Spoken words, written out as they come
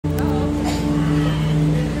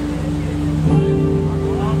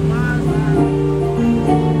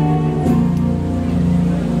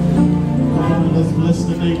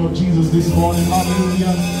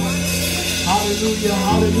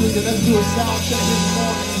Hallelujah. Let's do a sound check this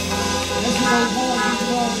morning. Let's go home this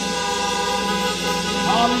morning.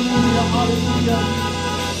 Hallelujah, hallelujah.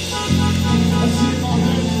 Let's see if our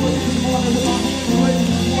hands raised this morning. With our hands raised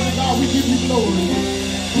this morning, God, we give you glory.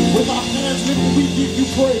 With our hands lifted, we give you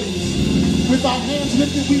praise. With our hands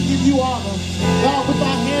lifted, we give you honor. God, with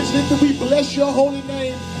our hands lifted, we bless your holy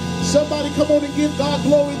name. Somebody come on and give God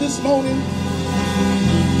glory this morning.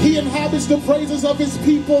 He inhabits the praises of his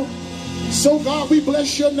people. So God, we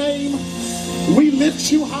bless your name. We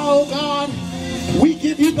lift you high, oh God. We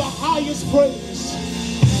give you the highest praise.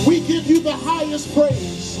 We give you the highest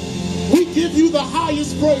praise. We give you the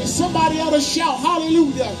highest praise. Somebody ought to shout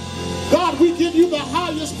hallelujah. God, we give you the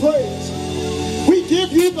highest praise. We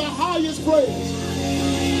give you the highest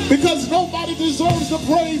praise. Because nobody deserves the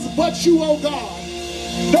praise but you, oh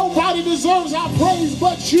God. Nobody deserves our praise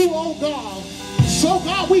but you, oh God. So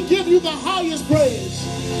God, we give you the highest praise.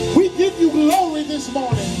 We give you glory this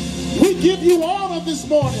morning. We give you honor this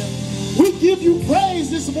morning. We give you praise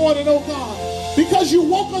this morning, oh God. Because you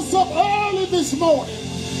woke us up early this morning.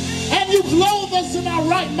 And you clothed us in our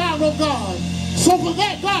right mind, oh God. So for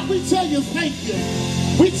that, God, we tell you thank you.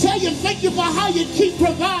 We tell you thank you for how you keep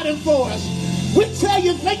providing for us. We tell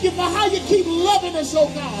you thank you for how you keep loving us, oh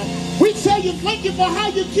God. We tell you thank you for how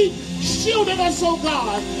you keep shielding us, oh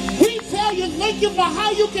God. We tell you thank you for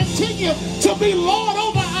how you continue to be Lord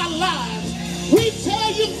over our lives. We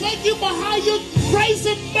tell you thank you for how your grace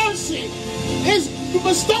and mercy is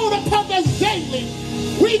bestowed upon us daily.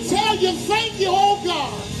 We tell you thank you, oh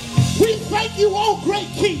God. We thank you, oh great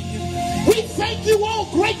King. We thank you, oh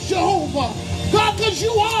great Jehovah. God, because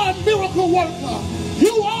you are a miracle worker.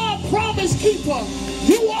 You are a promise keeper.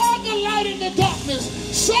 You are the light in the darkness.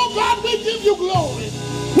 So God, we give you glory.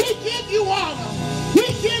 We give you honor. We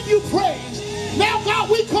give you praise. Now God,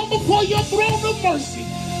 we come before your throne of mercy.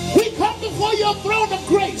 We come before your throne of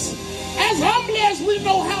grace. As humbly as we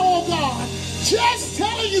know how, oh God. Just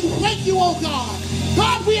telling you thank you, oh God.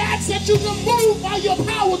 God, we ask that you can move by your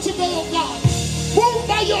power today, oh God. Move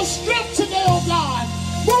by your strength today, oh God.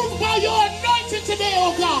 Move by your anointing today,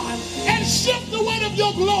 oh God. And shift the weight of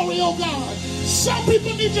your glory, oh God. Some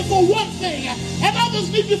people need you for one thing, and others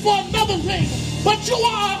need you for another thing. But you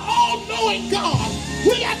are an all-knowing God.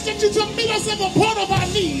 We ask that you to meet us at the point of our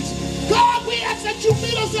needs. God, we ask that you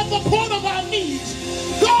meet us at the point of our needs.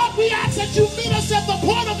 God, we ask that you meet us at the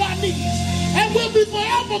point of our needs. And we'll be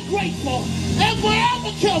forever grateful and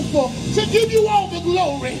forever careful to give you all the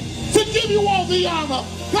glory, to give you all the honor.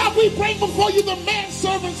 God, we bring before you the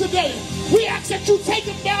manservant today. We ask that you take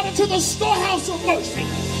him down into the storehouse of mercy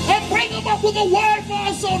and bring him up with a word for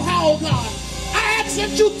us on how, God. I ask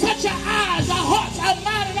that you touch our eyes, our hearts, our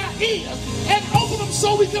mind, and our ears, and open them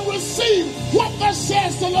so we can receive what thus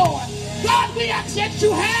says the Lord. God, we ask that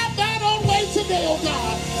you have thine own way today, oh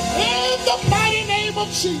God. In the mighty name of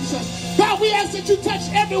Jesus. God, we ask that you touch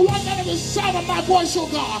everyone under the sound of my voice, oh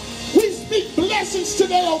God. We speak blessings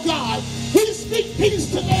today, oh God. We speak peace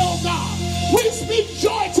today, oh God. We speak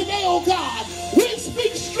joy today, oh God. We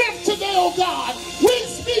speak strength today, oh God. We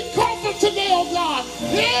speak comfort today, oh God.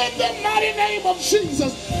 In the mighty name of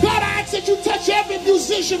Jesus. God, I ask that you touch every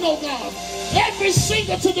musician, oh God. Every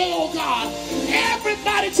singer today, oh God.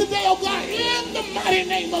 Everybody today, oh God. In the mighty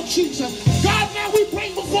name of Jesus. God, now we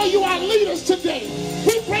bring before you our leaders today.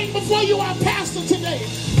 We bring before you our pastor today.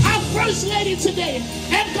 Our first lady today.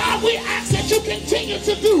 And God, we ask that you continue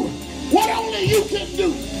to do what only you can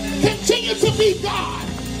do. Continue to be God.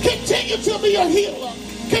 Continue to be a healer.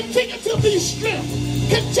 Continue to be strength.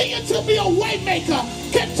 Continue to be a way maker.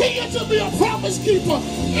 Continue to be a promise keeper.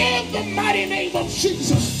 In the mighty name of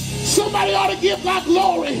Jesus. Somebody ought to give God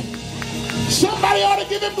glory. Somebody ought to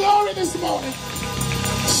give him glory this morning.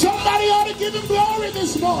 Somebody ought to give him glory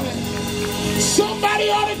this morning. Somebody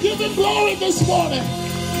ought to give him glory this morning.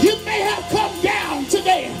 You may have come down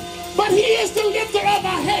today, but he is the lifter of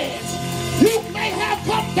our heads. You may have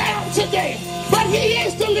come down today, but he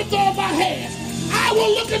is the lifter of our heads. I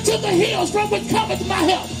will look into the hills from which cometh my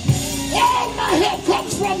help. All my help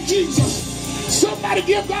comes from Jesus. Somebody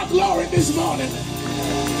give God glory this morning.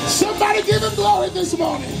 Somebody give him glory this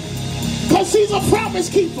morning. Because he's a promise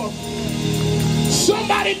keeper.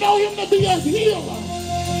 Somebody know him to be a healer.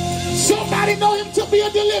 Somebody know him to be a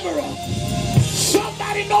deliverer.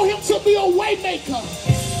 Somebody know him to be a way maker.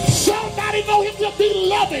 Somebody know him to be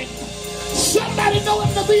loving. Somebody know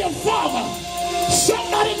him to be a father.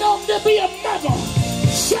 Somebody know him to be a mother.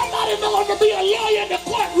 Somebody know him to be a lawyer in the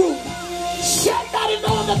courtroom. Somebody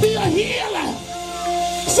know him to be a healer.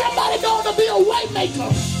 Somebody know him to be a way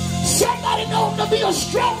maker. Somebody know him to be a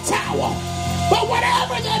strong tower. But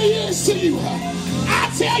whatever that he is to you,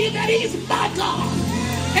 I tell you that he's my God.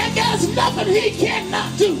 And there's nothing he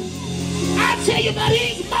cannot do. I tell you that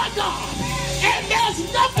he's my God. And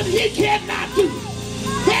there's nothing he cannot do.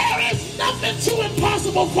 There is nothing too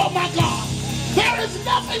impossible for my God. There is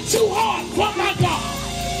nothing too hard for my God.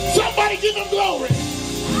 Somebody give him glory.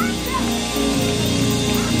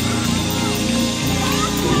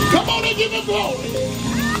 Come on and give him glory.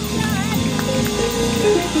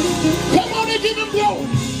 Come on and give him glory.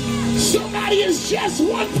 Somebody is just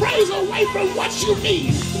one praise away from what you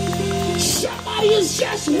need. Somebody is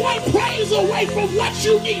just one praise away from what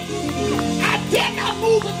you need. I dare not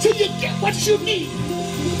move until you get what you need.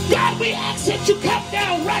 God, we ask that you come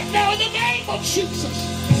down right now in the name of Jesus.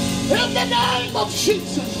 In the name of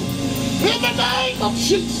Jesus. In the name of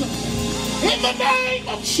Jesus. In the name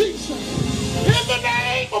of Jesus. In the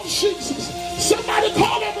name of Jesus. Somebody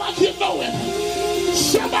call him like you know him.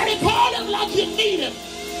 Somebody call him like you need him.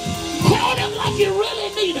 Call him like you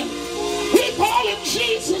really need him. We call him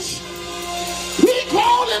Jesus. We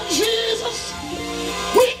call him Jesus.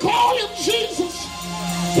 We call him Jesus.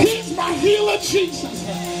 He's my healer, Jesus.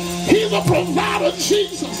 He's a provider,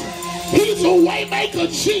 Jesus. He's a way maker,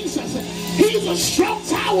 Jesus. He's a strong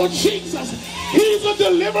tower, Jesus. He's a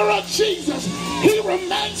deliverer, Jesus. He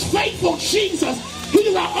remains faithful, Jesus.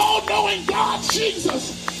 He's an all-knowing God,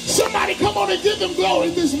 Jesus. Somebody come on and give him glory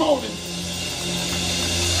this morning.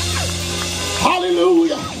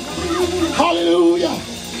 Hallelujah. Hallelujah.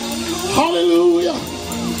 Hallelujah.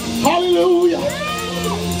 Hallelujah.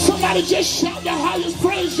 Somebody just shout the highest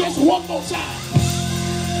praise just one more time.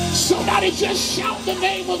 Somebody just shout the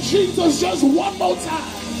name of Jesus just one more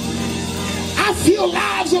time. I feel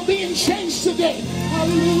lives are being changed today.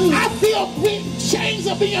 I feel chains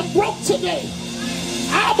are being broke today.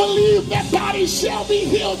 I believe that bodies shall be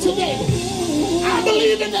healed today. I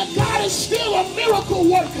believe in that God is still a miracle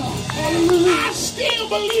worker. I still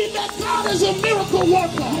believe that God is a miracle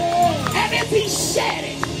worker. And if he said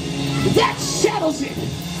it, that settles it.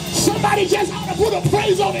 Somebody just ought to put a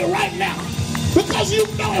praise on it right now. Because you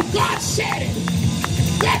know if God said it,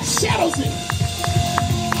 that settles it.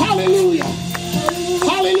 Hallelujah.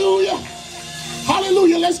 Hallelujah.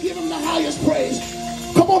 Hallelujah. Let's give him the highest praise.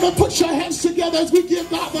 Come on and put your hands together as we give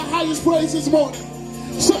God the highest praise this morning.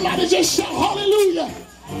 Somebody just shout hallelujah.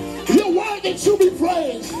 You're worthy to be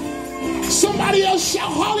praised. Somebody else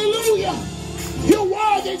shout hallelujah. You're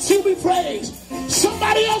worthy to be praised.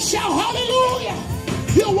 Somebody else shout hallelujah.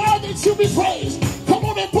 You're worthy to be praised. Come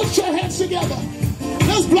on and put your hands together.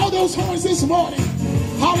 Let's blow those horns this morning.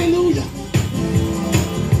 Hallelujah.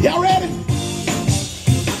 Y'all ready?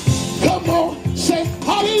 Come on, say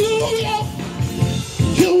hallelujah.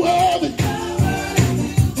 You're worthy.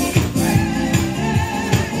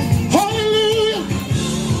 Hallelujah.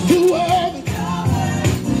 You're worthy.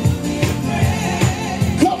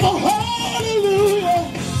 Come on, hallelujah.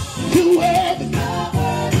 You're worthy.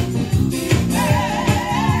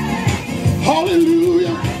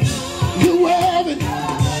 Hallelujah. You're worthy.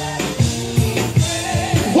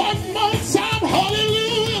 One more time,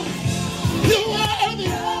 hallelujah. You're worthy.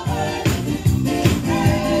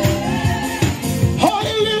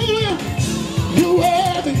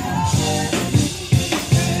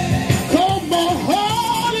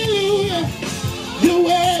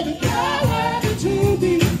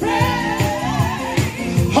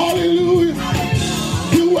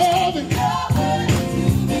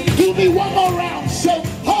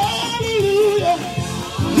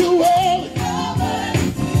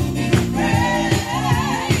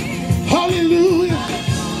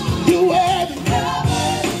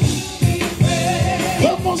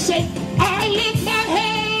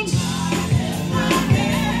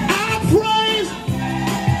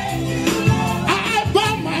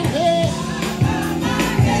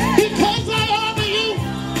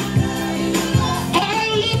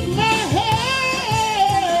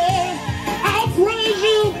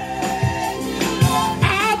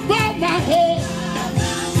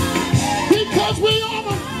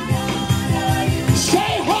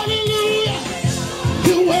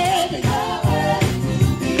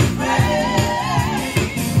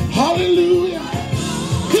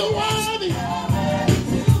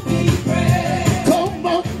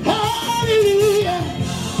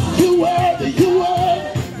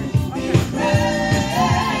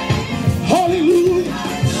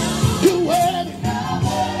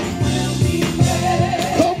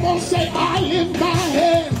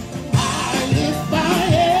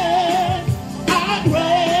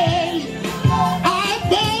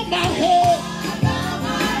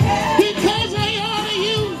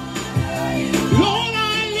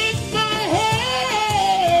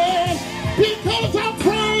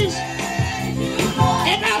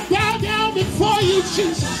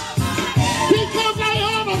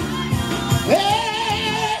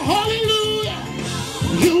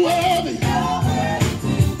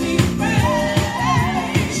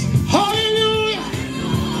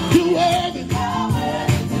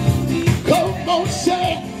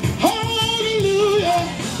 Say, hallelujah.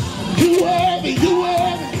 You worthy, you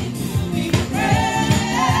worthy.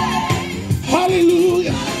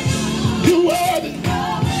 Hallelujah. You worthy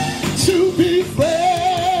to be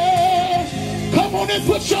praised. Come on and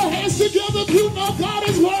put your hands together if you know God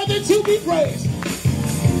is worthy to be praised.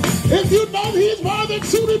 If you know he's worthy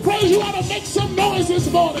to be praised, you ought to make some noise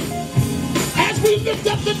this morning as we lift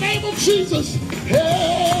up the name of Jesus.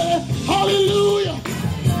 Hey, hallelujah.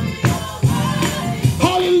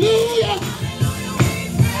 Hallelujah.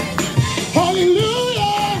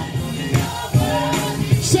 Hallelujah.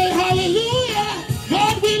 Say hallelujah.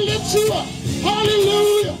 God, we lift you up.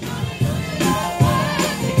 Hallelujah.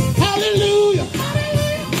 Hallelujah.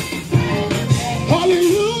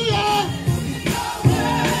 Hallelujah.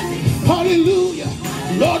 Hallelujah.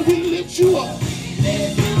 Lord, we lift you up.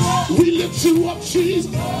 We lift you up,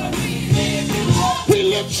 Jesus. We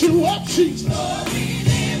lift you up, Jesus.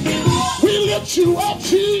 We lift you up,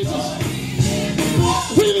 Jesus.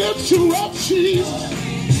 We lift you up, Jesus.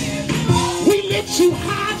 We lift you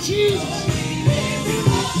high, Jesus.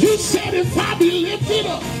 You said if I be lifted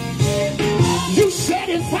up, you said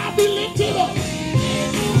if I be lifted up,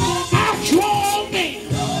 I'll draw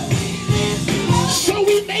men. So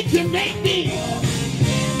we make your name big.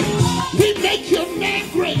 We make your name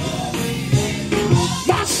great.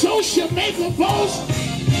 My soul shall make a boast.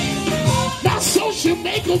 My soul shall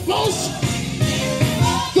make a boast.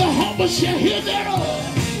 The humble shall hear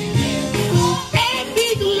thereof and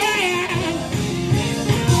be glad.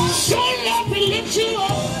 So Lord, we lift you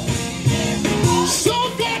up. So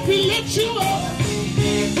God, we lift you up.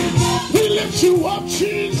 We lift you up,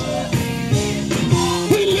 Jesus.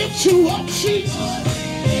 We lift you up, Jesus.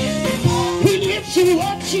 We lift you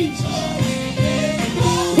up, Jesus.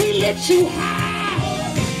 We lift you high.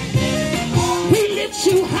 We lift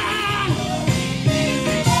you high.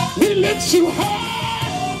 We lift you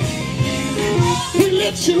high. We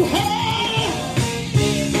lift you high.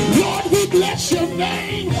 Lord, we bless your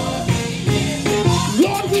name.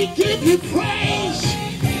 Lord, we give you praise.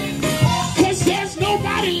 Because there's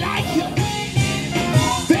nobody like you.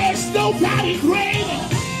 There's nobody greater.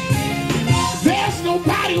 There's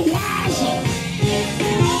nobody wiser.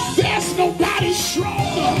 There's nobody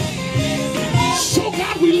stronger. So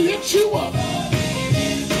God, we lift you up.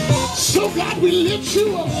 So God, we lift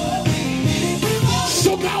you up.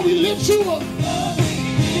 So God, we lift you up.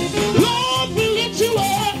 Lord, we lift you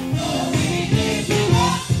up.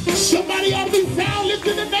 Somebody ought to be found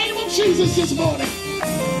lifting the name of Jesus this morning.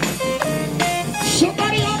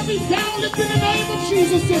 Somebody ought to be found lifting the name of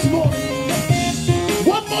Jesus this morning.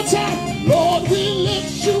 One more time. Lord, we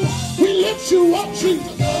lift you. We lift you up,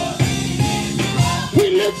 Jesus. We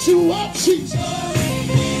lift you up, Jesus.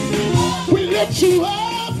 We lift you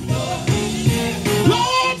up.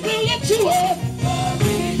 Lord, we lift you up.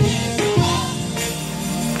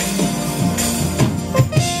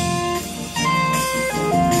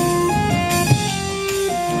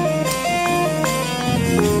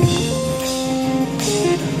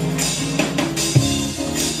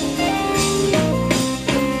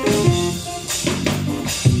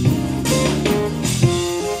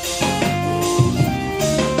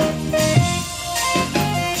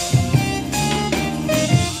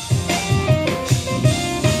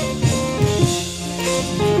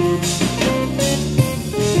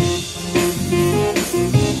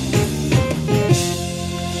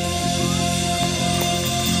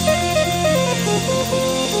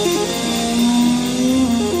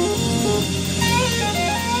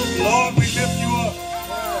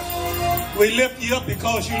 We lift you up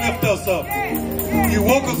because you lift us up. You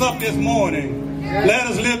woke us up this morning. Let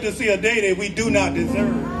us live to see a day that we do not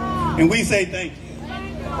deserve. And we say thank you.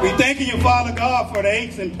 We thank you, Father God, for the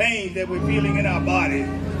aches and pains that we're feeling in our body.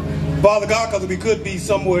 Father God, because we could be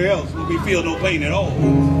somewhere else where we feel no pain at all.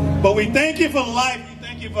 But we thank you for life, we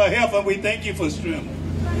thank you for health, and we thank you for strength.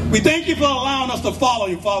 We thank you for allowing us to follow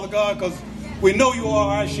you, Father God, because we know you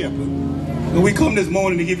are our shepherd. And we come this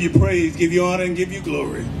morning to give you praise, give you honor, and give you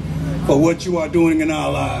glory for what you are doing in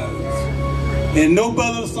our lives. And no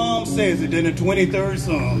better psalm says it than the 23rd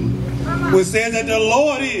Psalm, which says that the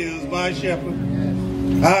Lord is my shepherd.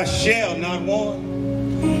 I shall not want.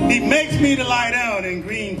 He makes me to lie down in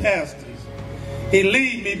green pastures. He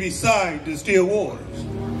leads me beside the still waters.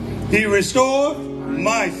 He restores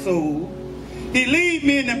my soul. He leads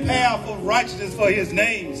me in the path of righteousness for his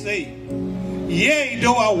name's sake. Yea,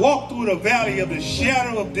 though I walk through the valley of the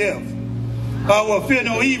shadow of death, I will fear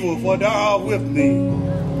no evil, for thou art with me.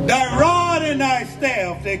 Thy rod and thy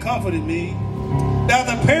staff, they comforted me. Thou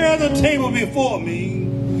preparest a table before me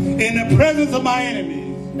in the presence of my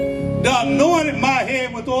enemies. Thou anointed my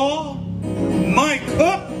head with oil. My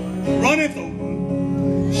cup runneth over.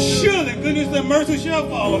 Surely goodness and mercy shall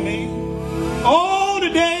follow me all the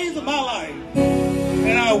days of my life.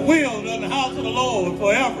 And I will dwell in the house of the Lord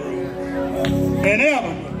forever and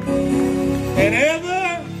ever. And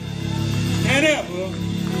ever and ever.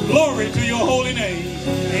 Glory to your holy name.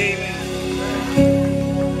 Amen.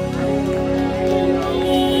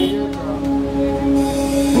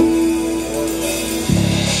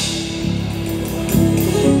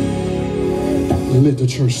 Let the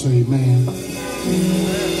church say amen.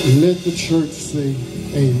 Let the church say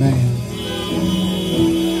amen.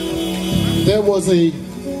 There was a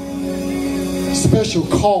special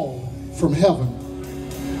call from heaven,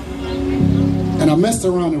 and I messed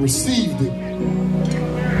around and received it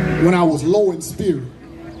when I was low in spirit.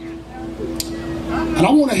 And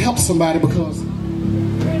I want to help somebody, because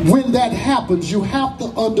when that happens, you have to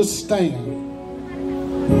understand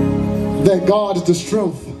that God is the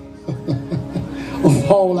strength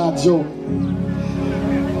of all our joy.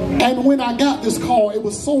 And when I got this call, it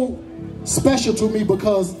was so special to me,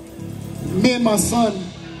 because me and my son,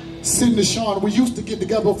 Sidney Sean, we used to get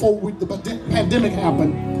together before the pandemic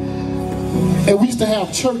happened, and we used to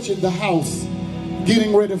have church in the house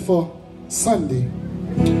getting ready for Sunday.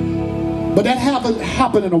 But that haven't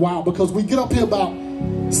happened in a while, because we get up here about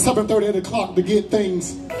 7:30, 8 o'clock to get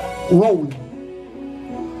things rolling.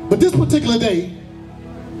 But this particular day,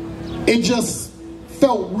 it just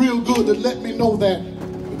felt real good to let me know that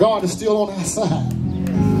God is still on our side.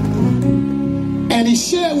 And he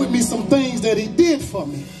shared with me some things that he did for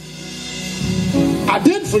me. I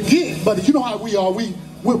didn't forget, but you know how we are.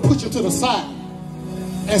 We'll push it to the side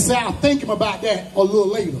and say, I'll thank him about that a little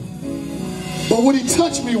later. But what he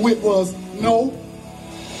touched me with was, no,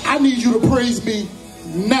 I need you to praise me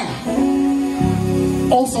now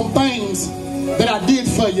on some things that I did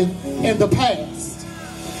for you in the past.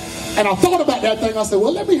 And I thought about that thing. I said,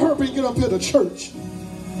 well, let me hurry and get up here to church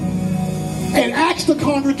and ask the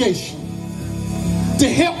congregation to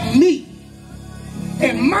help me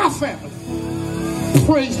and my family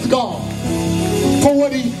praise God for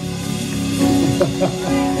what he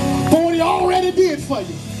already did for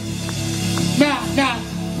you. Now,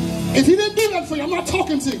 if he didn't do that for you, I'm not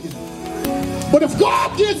talking to you. But if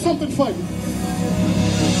God did something for you,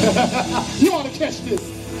 you ought to catch this.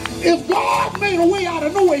 If God made a way out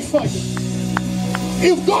of no way for you,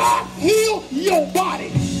 if God healed your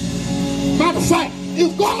body, matter of fact,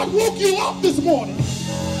 if God woke you up this morning,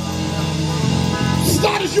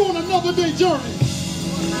 started you on another day journey,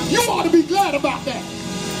 you ought to be glad about that.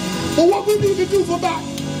 But what we need to do for about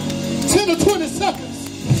 10 or 20 seconds,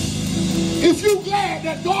 if you're glad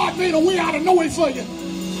that God made a way out of no way for you,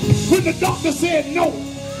 when the doctor said no,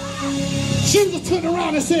 Jesus turned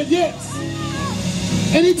around and said yes.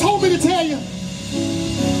 And he told me to tell you,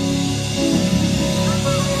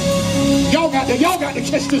 y'all got to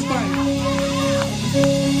catch this thing.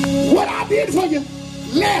 What I did for you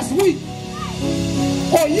last week,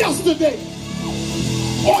 or yesterday,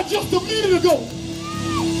 or just a minute ago,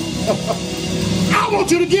 I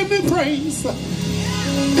want you to give me praise.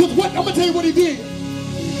 Because I'm going to tell you what he did.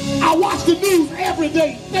 I watch the news every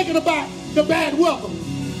day thinking about the bad weather.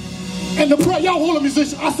 And the prayer, y'all hold a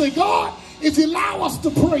musician. I say, God, if you allow us to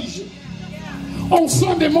praise you on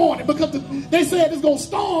Sunday morning, because they said it's going to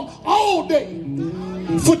storm all day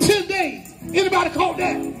for 10 days. Anybody caught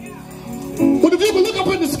that? But if you can look up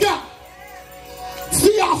in the sky,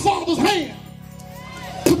 see our Father's hand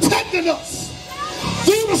protecting us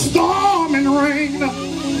through the storm and rain,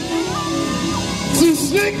 through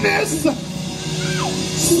sickness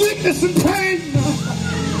and pain.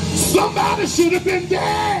 Somebody should have been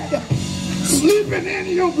dead, sleeping in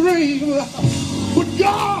your grave. But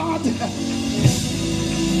God,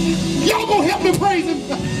 y'all gonna help me praise him.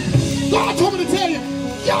 God told me to tell you,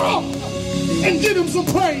 get up and give him some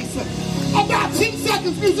praise. About 10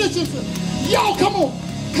 seconds, musicians. Y'all come on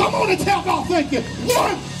and tell God thank you.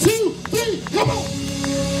 1, 2, 3, come on.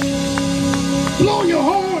 Blow your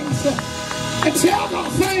horns and tell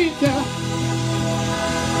God thank you.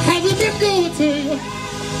 Has he been good to you?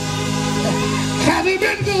 Has he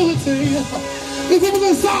been good to you? If it was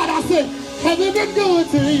inside, I said, has he been good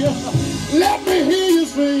to you? Let me hear you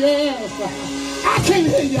say yes. I can't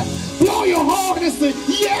hear you. Blow your horn and say,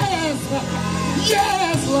 yes.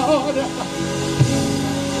 Yes, Lord.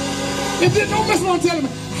 If you don't miss what I'm telling me,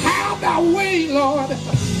 have thy way, Lord,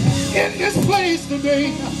 in this place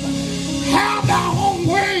today. Have thy own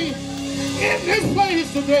way in this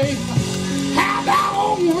place today. Have thy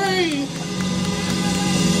own way.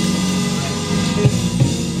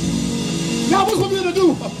 Now what's we're going to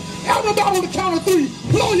do? Everybody on the count of 3,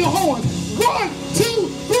 blow your horns. 1, 2,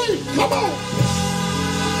 3, come on.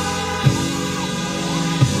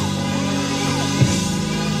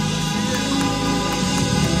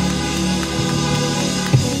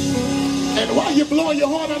 on your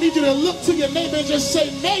heart, I need you to look to your neighbor and just say,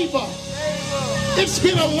 neighbor, it's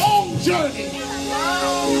been a long journey.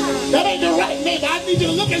 That ain't the right neighbor. I need you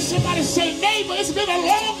to look at somebody and say, neighbor, it's been a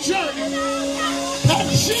long journey. And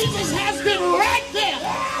Jesus has been right there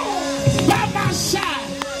by my side.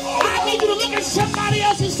 I need you to look at somebody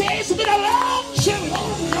else and say, it's been a long journey.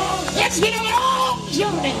 It's been a long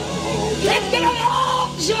journey. It's been a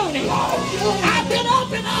long journey. I've been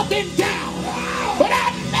up and down, but I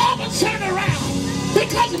never turn around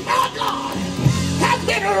because my God has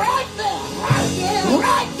been right there,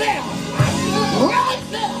 right there, right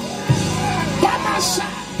there by my side.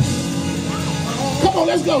 Come on,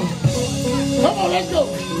 let's go. Come on, let's go.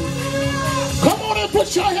 Come on and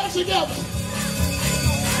put your hands together.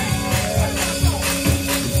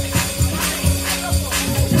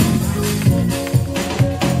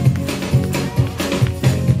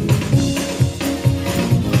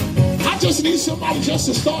 I just need somebody just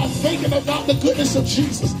to start thinking about the goodness of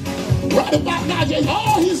Jesus. Right about now, just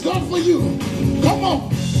all he's done for you. Come on.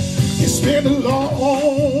 It's been a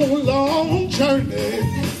long, long journey.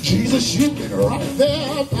 Jesus, you've been right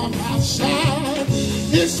there by my side.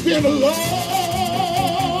 It's been a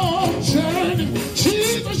long journey.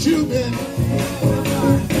 Jesus, you've been.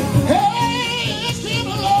 Hey, it's been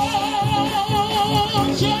a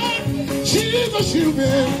long journey. Jesus, you've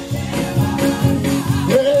been.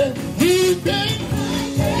 Yeah, he's been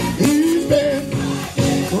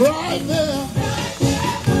right there.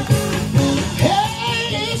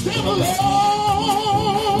 Hey, it's been a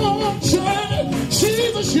long journey.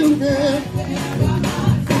 Jesus, you've been.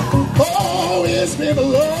 Oh, it's been a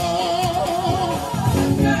long.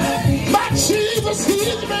 My Jesus,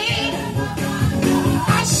 he's been.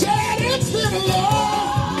 I said it's been a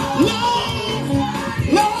long,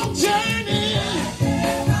 long journey.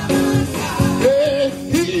 Yeah,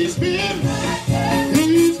 he's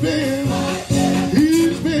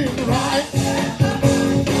been right.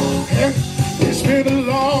 It's been a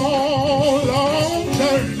long, long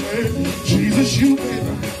journey. Jesus, you've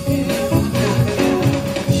been.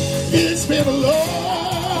 It's been a long.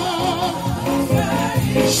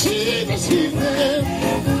 Jesus, he's been.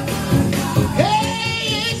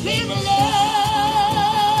 Hey, it's been a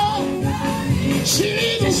long.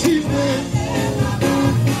 Jesus, he's been.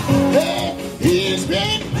 Hey, he's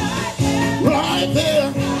been right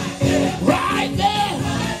there. Right there.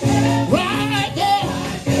 Right there.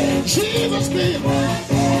 Jesus been.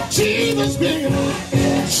 Jesus been.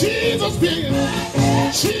 Jesus been.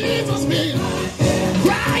 Jesus been.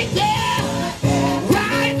 Right there.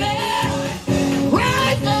 Right there.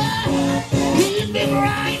 Right there. He's been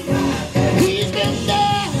right. He's been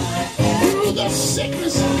there. Through the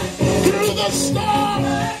sickness. Through the storm.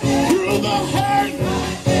 Through the hurt.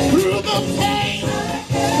 Through the pain.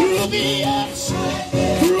 Through the ups.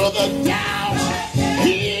 Through the downs.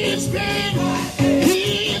 He's been.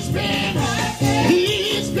 He's been.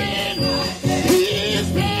 He's been. He's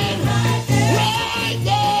been. Right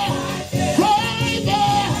there. Right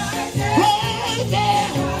there. Right there.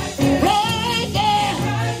 Right there.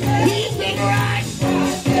 He's been right.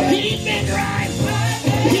 He's been right.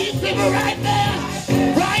 He's been right there.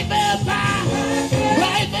 Right there by.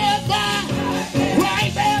 Right there by.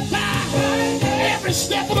 Right there by. Every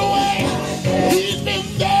step of the way. He's been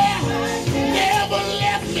there. Never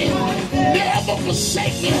left me. Never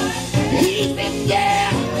forsake me. He's been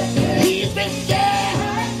there. He's been there.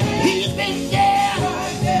 He's been there.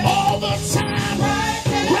 All the time.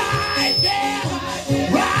 Right there.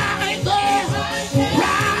 Right there.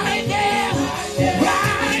 Right there.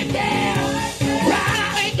 Right there.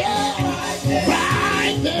 Right there.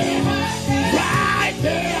 Right there. Right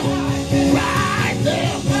there. Right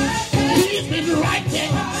there. He's been right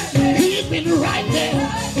there. He's been right there.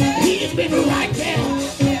 He's been right there.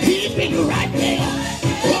 He's been right there.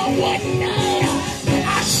 Come what now?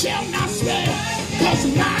 I shall not spare. Cause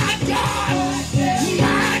my God,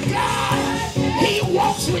 He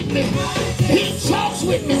walks with me. He talks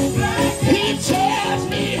with me. He tells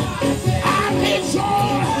me I'm His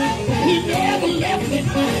own. He never left me.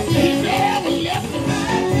 He never left me.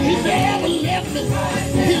 He never left me.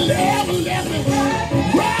 He never left me.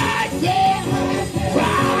 Right there.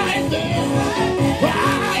 Right there.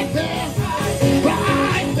 Right there.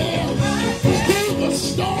 Right there. Through the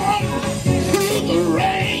storm. Through the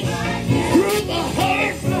rain. Through the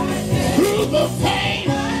hurt. Through the pain.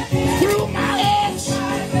 Through my ups.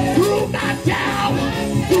 Through my down.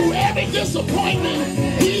 Through every disappointment.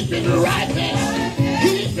 He's been right there.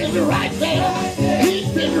 He's been right there. He's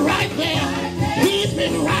been right there. He's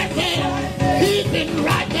been right there. He's been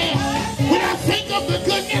right there. When I think of the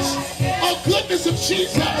goodness of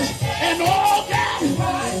Jesus and all that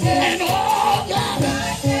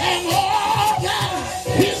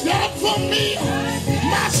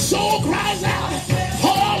cries out,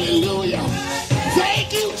 hallelujah.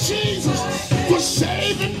 Thank you, Jesus, for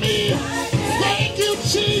saving me. Thank you,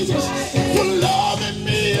 Jesus, for loving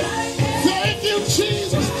me. Thank you,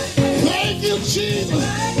 Jesus. Thank you, Jesus,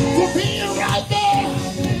 for being right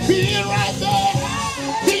there. Being right there.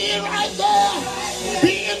 Being right there.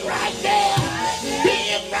 Being right there.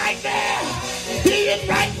 Being right there. Being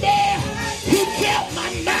right there. He kept my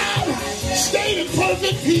mind stayed in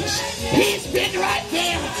perfect peace. He's been right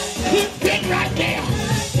there. He's been right there.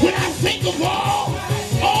 When I think of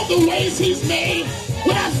all the ways he's made,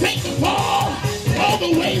 when I think of all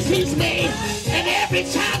the ways he's made, and every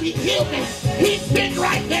time he healed me, he's been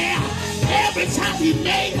right there. Every time he's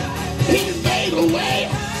made a way.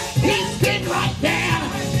 He's been right there.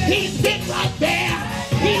 He's been right there.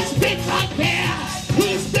 He's been right there.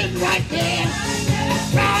 He's been right there.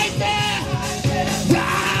 Right there.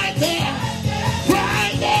 Right there.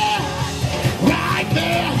 Right there. Right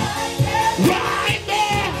there. Right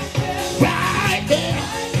there. Right there.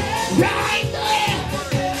 Right there.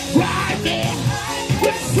 Right there.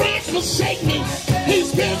 When friends forsake me,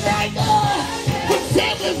 he's been right there. When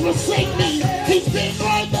families forsake me, he's been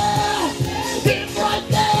right there. Been right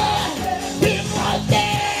there. Been right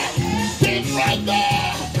there. Been right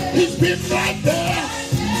there. He's been right there.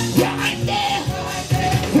 Right there.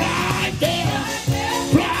 Right there.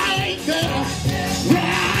 Right there.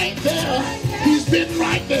 Right there. He's been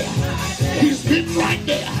right there. He's been right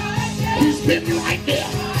there. He's been right there.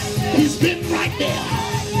 He's been right there.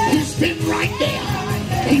 He's been right there.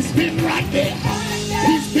 He's been right there.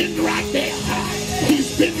 He's been right there.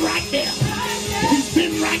 He's been right there. He's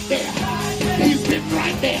been right there. He's been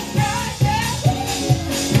right there.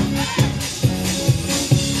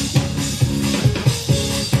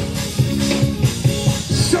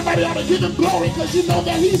 Somebody ought to give him glory, because you know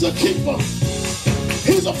that he's a keeper.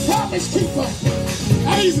 He's a promise keeper.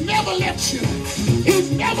 And he's never left you.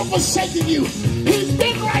 He's never forsaken you. He's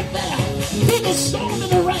been right there through the storm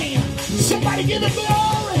and the rain. Somebody give him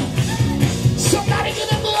glory. Somebody give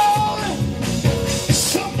him glory.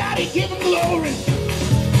 Somebody give him glory.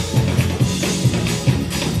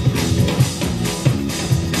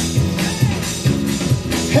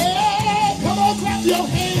 Hey, come on, clap your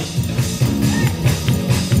hands.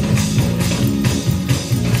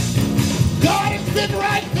 God has been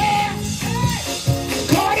right there.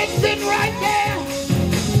 God has been right there.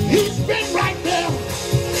 He's been right there.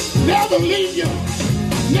 Never leave you.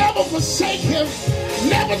 Never forsake him.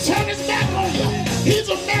 Never turn his back on you. He's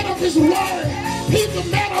a man of his word. He's a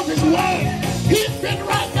man of his word. He's been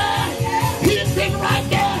right there. He's been right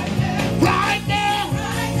there. Right there.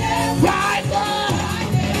 Right there.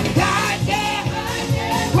 Right there.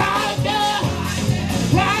 Right there.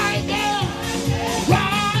 Right there.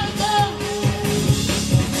 Right there.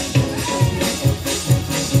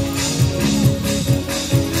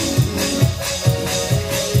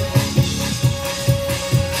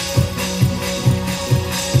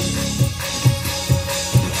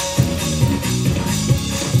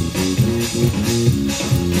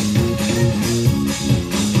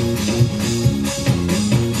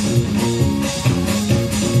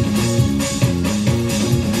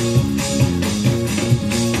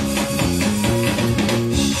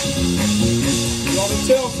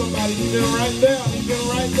 Tell somebody he's been right there. He's been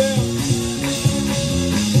right there.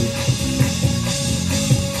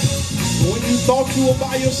 When you thought you were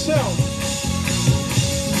by yourself,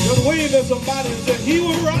 just wave at somebody and say, he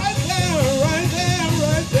was right there, right there,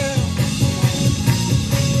 right there.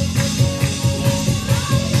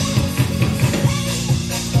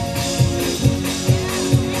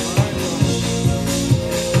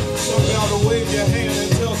 Somebody ought to wave your hand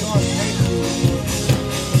and tell God thank you.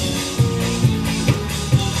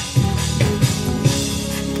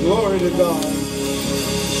 Glory to God.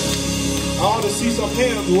 I ought to see some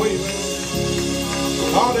hands waving.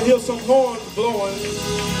 I ought to hear some horns blowing.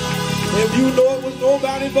 If you know it was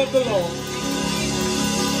nobody but the Lord.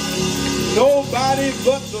 Nobody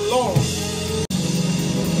but the Lord.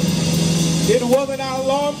 It wasn't our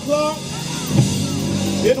alarm clock.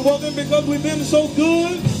 It wasn't because we've been so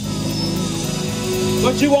good.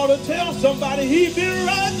 But you ought to tell somebody he's been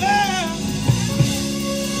right there.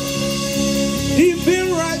 He's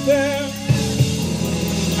been right there.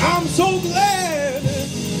 I'm so glad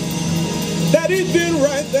that he's been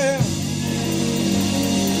right there.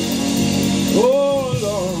 Oh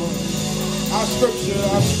Lord, our scripture,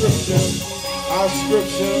 our scripture, our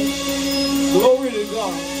scripture. Glory to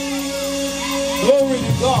God. Glory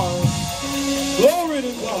to God. Glory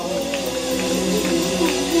to God.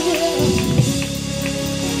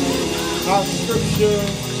 Our scripture.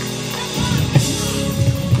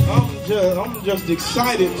 I'm just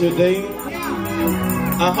excited today.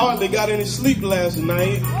 I hardly got any sleep last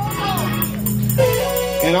night.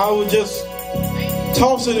 And I was just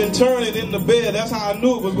tossing and turning in the bed. That's how I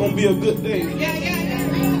knew it was going to be a good day.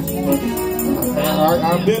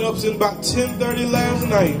 I've been up since about 10:30 last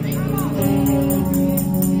night.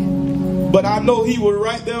 But I know he was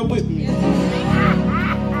right there with me.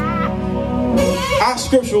 Our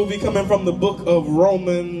scripture will be coming from the book of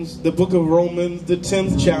Romans, the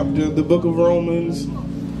 10th chapter, the book of Romans,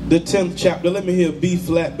 the 10th chapter. Let me hear B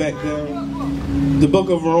flat back there. The book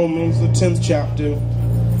of Romans, the 10th chapter.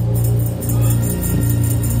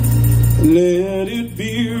 Let it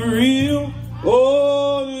be real.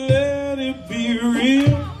 Oh, let it be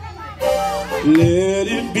real. Let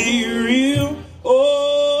it be real.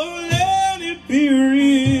 Oh, let it be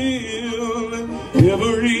real.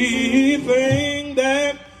 Everything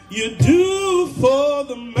that you do for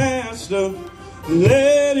the master,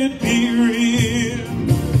 let it be real.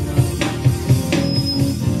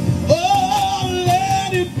 Oh,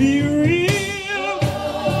 let it be real.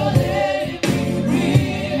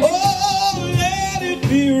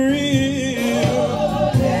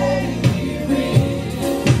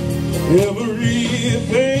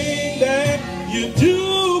 Everything that you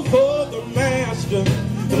do for the master,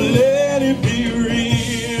 let it be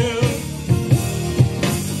real.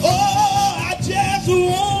 Oh, I just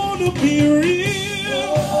want to be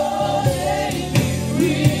real.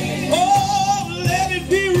 Oh, let it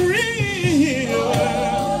be real.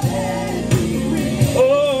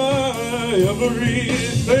 Oh,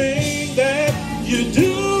 everything that you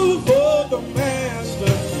do for the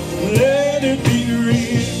master, let it be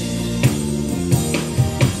real.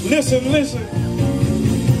 Listen, listen.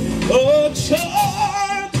 A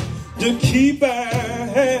charge to keep I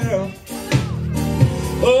have,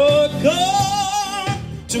 a God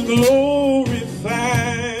to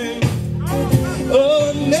glorify,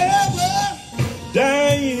 a never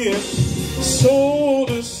dying soul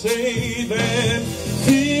to save and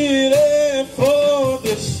fit for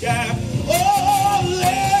the sky. Oh,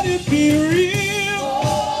 let it be real.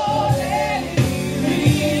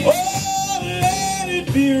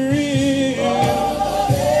 Be real.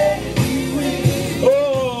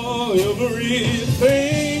 Oh,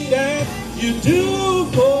 everything that you do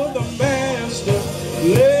for the master,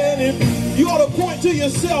 let it be. You ought to point to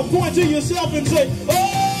yourself and say,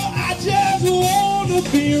 oh, I just want to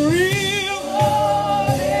be real.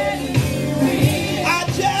 I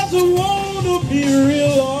just want to be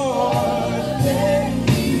real, Lord.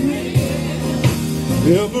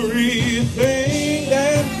 Everything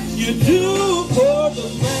that you do for the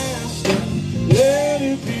master, let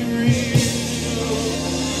it be real.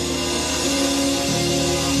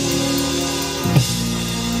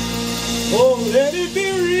 Oh, let it be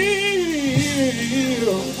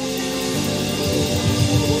real.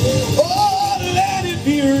 Oh, let it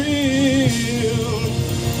be real.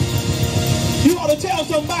 You ought to tell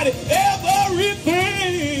somebody everything.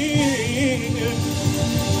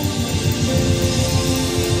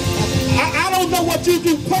 I don't know what you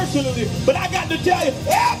do personally, but I got to tell you,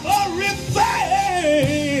 everything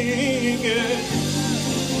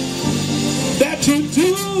that you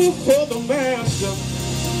do for the master,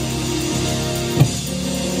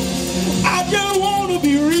 I just want to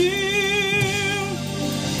be real.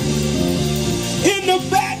 In the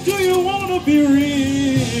back, do you want to be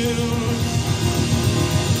real?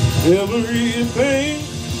 Everything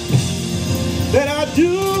that I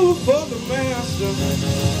do for the master,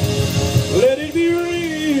 let it be real.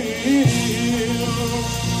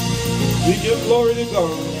 We give glory to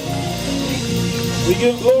God. We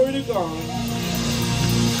give glory to God.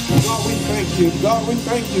 God, we thank you. God, we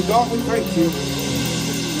thank you. God, we thank you.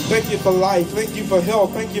 Thank you for life. Thank you for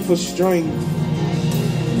health. Thank you for strength.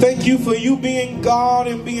 Thank you for you being God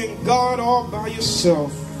and being God all by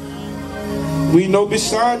yourself. We know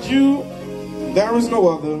beside you, there is no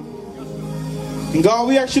other. And God,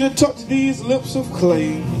 we ask you to touch these lips of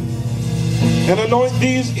clay and anoint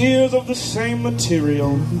these ears of the same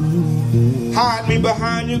material. Hide me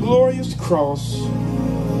behind your glorious cross,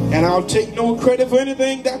 and I'll take no credit for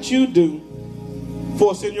anything that you do.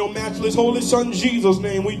 For it's in your matchless holy Son Jesus'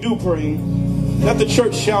 name we do pray. Let the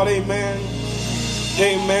church shout amen.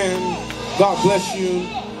 Amen. God bless you.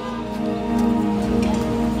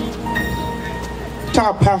 To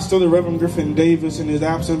our pastor, the Reverend Griffin Davis, in his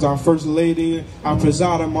absence, our First Lady, our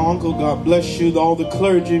presider, my uncle, God bless you, all the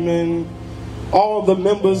clergymen, all the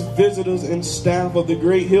members, visitors, and staff of the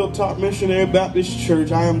great Hilltop Missionary Baptist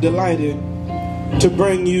Church, I am delighted to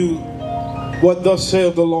bring you what thus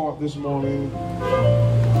saith the Lord this morning.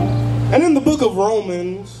 And in the book of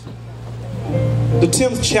Romans, the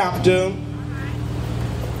 10th chapter,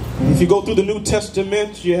 If you go through the New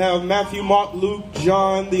Testament, you have Matthew, Mark, Luke,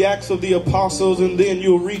 John, the Acts of the Apostles, and then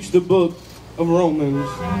you'll reach the book of Romans.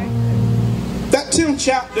 That 10th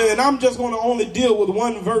chapter, and I'm just going to only deal with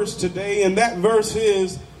one verse today, and that verse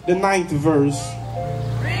is the 9th verse.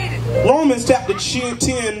 Romans chapter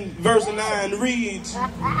 10, verse 9 reads,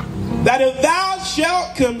 that if thou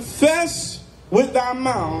shalt confess with thy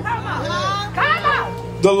mouth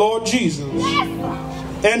the Lord Jesus,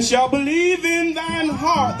 and shall believe in thine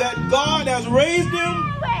heart that God has raised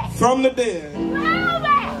him from the dead,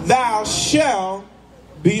 thou shalt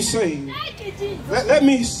be saved. Let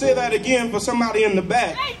me say that again for somebody in the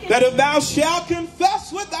back. That if thou shalt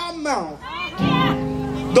confess with thy mouth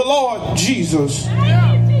the Lord Jesus,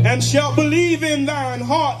 and shalt believe in thine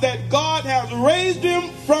heart that God has raised him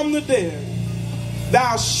from the dead,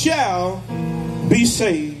 thou shalt be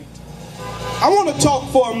saved. I want to talk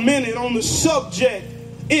for a minute on the subject,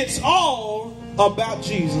 it's all about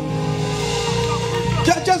Jesus.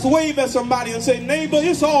 Just wave at somebody and say, neighbor,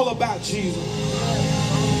 it's all about Jesus.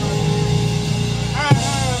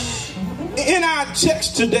 In our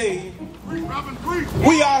text today,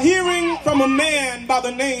 we are hearing from a man by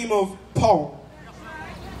the name of Paul.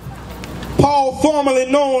 Paul, formerly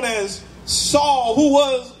known as Saul, who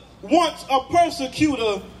was once a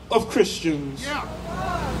persecutor of Christians,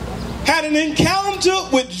 had an encounter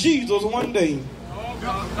with Jesus one day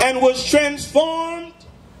and was transformed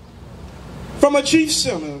from a chief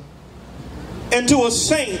sinner into a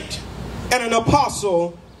saint and an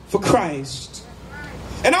apostle for Christ.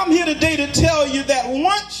 And I'm here today to tell you that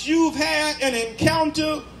once you've had an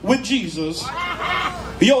encounter with Jesus,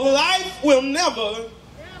 your life will never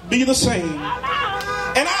be the same.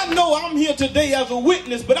 And I know I'm here today as a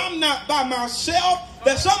witness, but I'm not by myself,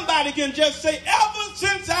 that somebody can just say, ever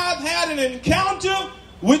since I've had an encounter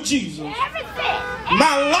with Jesus,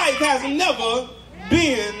 my life has never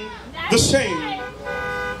been the same.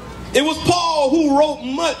 It was Paul who wrote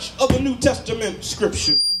much of the New Testament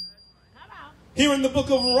scripture. Here in the book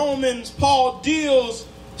of Romans, Paul deals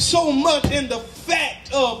so much in the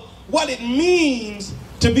fact of what it means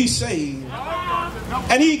to be saved.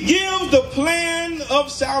 And he gives the plan of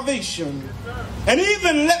salvation, and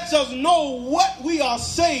even lets us know what we are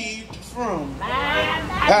saved from.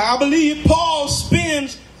 I believe Paul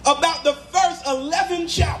spends about the first 11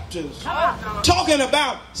 chapters talking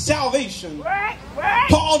about salvation.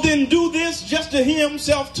 Paul didn't do this just to hear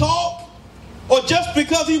himself talk, or just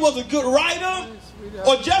because he was a good writer,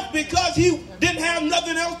 or just because he didn't have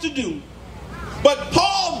nothing else to do. But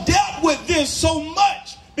Paul dealt with this so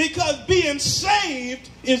much because being saved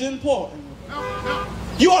is important.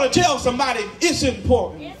 You ought to tell somebody it's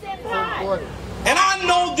important. It's important. And I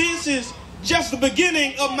know this is just the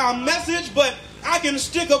beginning of my message, but I can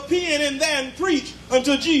stick a pen in there and preach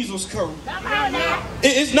until Jesus comes.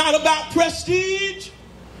 It's not about prestige,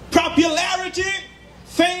 popularity,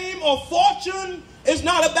 fame, or fortune. It's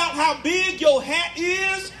not about how big your hat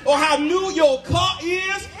is or how new your car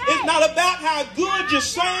is. It's not about how good you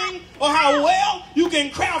sing or how well you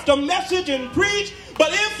can craft a message and preach.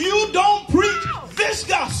 But if you don't preach this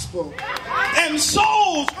gospel and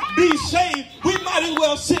souls be saved, we might as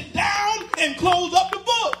well sit down and close up the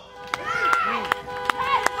book.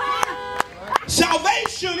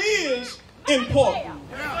 Salvation is important.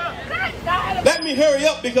 Let me hurry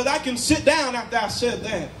up because I can sit down after I said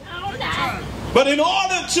that. But in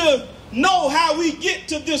order to know how we get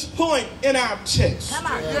to this point in our text,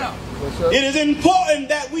 it is important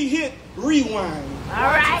that we hit rewind.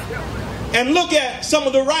 And look at some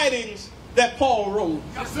of the writings that Paul wrote.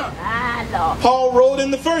 Paul wrote in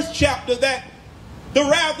the first chapter that the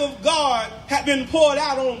wrath of God had been poured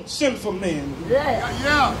out on sinful men.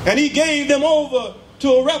 And he gave them over to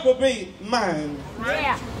a reprobate mind.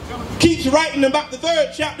 Keeps writing about the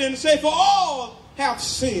third chapter and say, for all have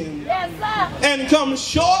sinned and come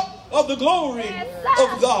short of the glory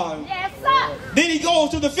of God. Then he goes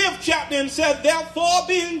to the 5th chapter and said, therefore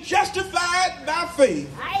being justified by faith,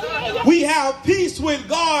 we have peace with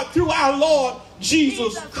God through our Lord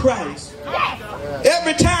Jesus Christ.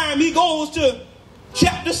 Every time he goes to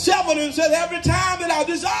chapter 7 and says, every time that I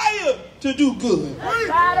desire to do good,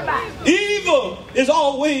 evil is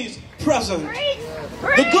always present.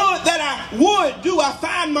 The good that I would do, I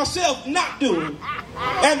find myself not doing.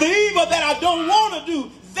 And the evil that I don't want to do,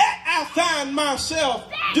 that I find myself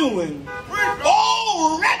doing.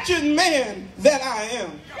 Oh, wretched man that I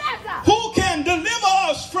am. Who can deliver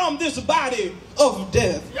us from this body of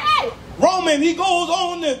death? Romans, he goes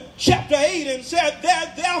on to chapter 8 and said,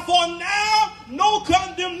 therefore now no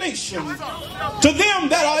condemnation to them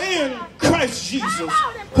that are in Christ Jesus,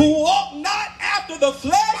 who walk not after after the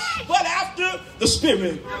flesh, but after the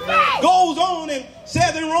spirit. Goes on and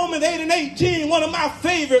says in Romans 8 and 18, one of my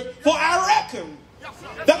favorites, for I reckon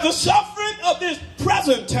that the suffering of this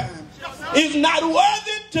present time is not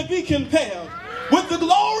worthy to be compared with the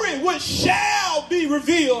glory which shall be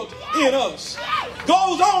revealed in us.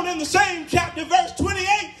 Goes on in the same chapter, verse 28,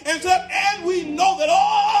 and says, and we know that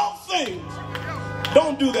all things,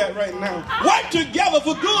 don't do that right now, work together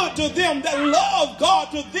for good to them that love God,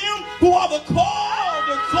 to them who are the called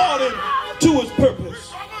according to his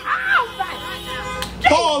purpose.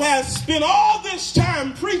 Paul has spent all this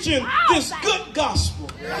time preaching this good gospel.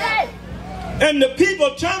 And the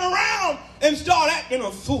people turn around and start acting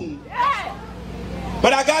a fool.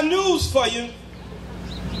 But I got news for you.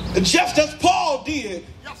 Just as Paul did,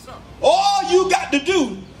 all you got to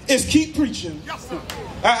do is keep preaching.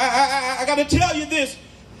 I got to tell you this.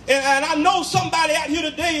 And I know somebody out here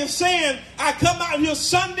today is saying, I come out here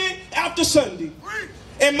Sunday after Sunday,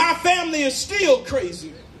 and my family is still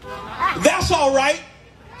crazy. That's all right.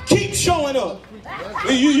 Keep showing up.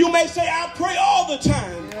 You may say, I pray all the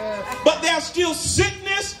time, but there's still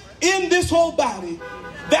sickness in this whole body.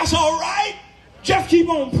 That's all right. Just keep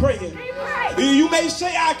on praying. You may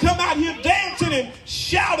say, I come out here dancing and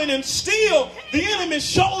shouting, and still the enemy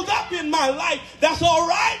shows up in my life. That's all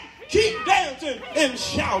right. Keep dancing and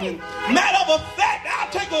shouting. Matter of fact, I'll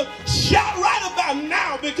take a shout right about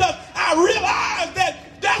now, because I realize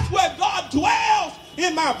that that's where God dwells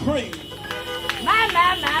in my praise.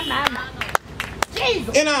 My.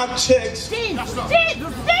 Jesus. In our text, Jesus.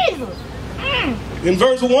 in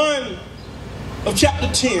verse 1 of chapter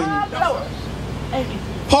 10,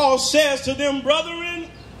 Paul says to them, brethren,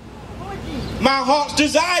 my heart's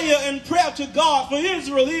desire and prayer to God for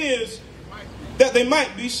Israel is that they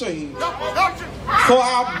might be saved. For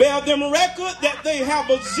I bear them record that they have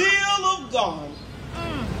a zeal of God,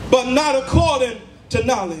 but not according to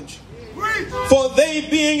knowledge. For they,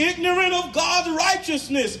 being ignorant of God's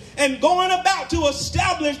righteousness and going about to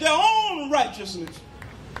establish their own righteousness,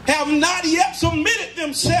 have not yet submitted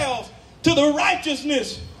themselves to the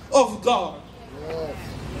righteousness of God.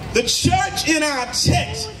 The church in our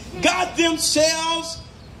text got themselves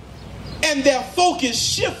and their focus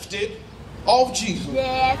shifted off Jesus.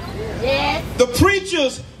 Yes. The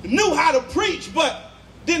preachers knew how to preach, but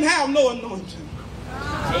didn't have no anointing.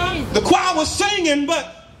 The choir was singing,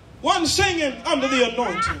 but wasn't singing under the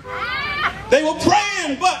anointing. They were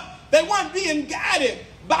praying, but they weren't being guided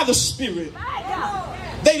by the Spirit.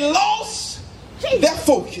 They lost their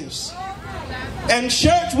focus. And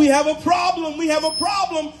church, we have a problem. We have a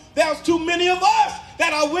problem. There's too many of us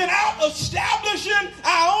that are went out establishing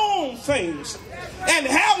our own things and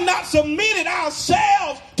have not submitted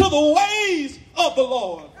ourselves to the ways of the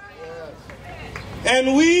Lord.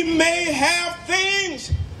 And we may have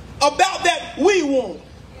things about that we want.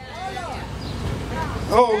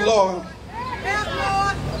 Oh, Lord.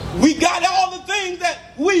 We got all the things that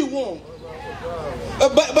we want.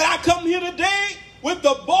 But I come here today with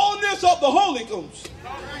the boldness of the Holy Ghost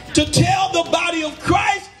to tell the body of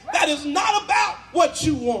Christ that it's not about what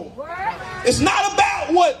you want. It's not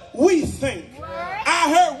about what we think.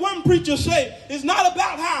 I heard one preacher say, it's not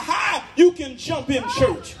about how high you can jump in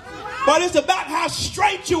church, but it's about how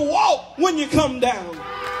straight you walk when you come down.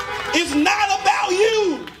 It's not about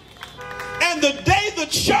you. And the day the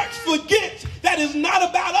church forgets that it's not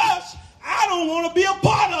about us, I don't want to be a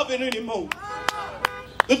part of it anymore.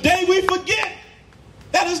 The day we forget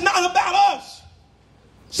that it's not about us.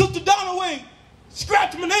 Sister Donaway,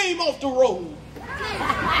 scratch my name off the roll.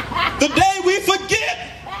 The day we forget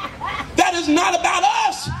that it's not about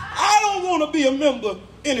us, I don't want to be a member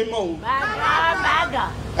anymore. My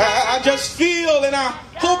God. I just feel, and I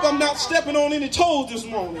hope I'm not stepping on any toes this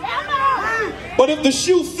morning, but if the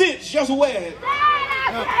shoe fits, just wear it.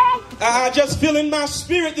 I just feel in my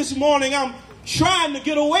spirit this morning, I'm trying to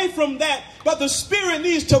get away from that, but the Spirit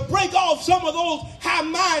needs to break off some of those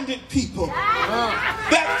high-minded people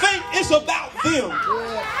that think it's about them.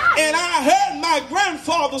 And I heard my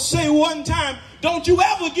grandfather say one time, don't you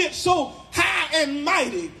ever get so high and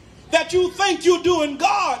mighty that you think you're doing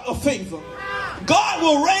God a favor. God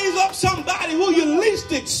will raise up somebody who you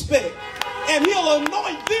least expect, and he'll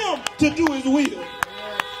anoint them to do his will.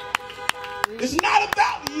 It's not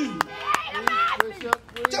about you.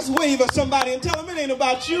 Just wave at somebody and tell them it ain't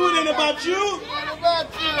about you. It ain't about you.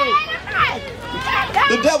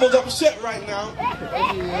 The devil's upset right now.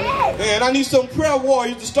 And I need some prayer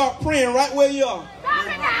warriors to start praying right where you are.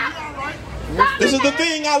 This is the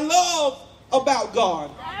thing I love about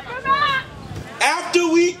God. After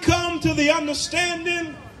we come to the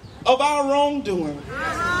understanding of our wrongdoing,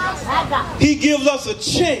 he gives us a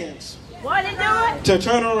chance What he doing? to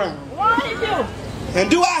turn around. What he doing? And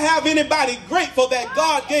do I have anybody grateful that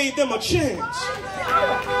God gave them a chance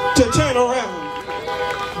to turn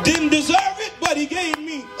around? Didn't deserve it, but he gave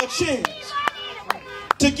me a chance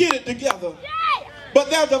to get it together. But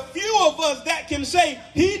there's a few of us that can say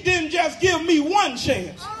he didn't just give me one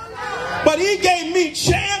chance, but he gave me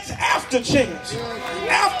chance after chance,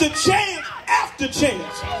 after chance, after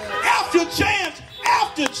chance, after chance,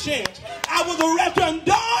 after chance. I was a wretch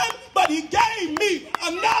undone, but he gave me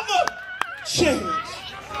another chance.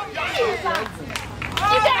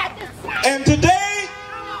 And today,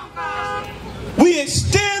 we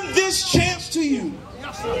extend this chance to you.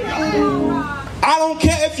 I don't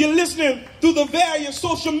care if you're listening through the various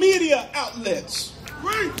social media outlets,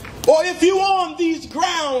 or if you're on these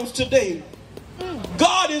grounds today.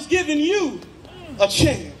 God is giving you a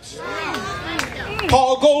chance.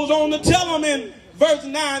 Paul goes on to tell them in verse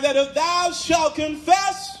 9 that if thou shalt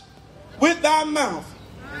confess with thy mouth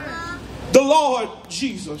the Lord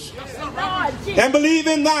Jesus, and believe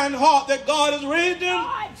in thine heart that God has raised him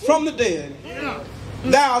from the dead,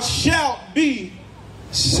 thou shalt be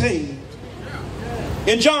saved.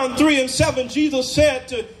 In John 3:7, Jesus said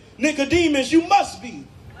to Nicodemus, you must be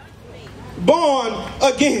born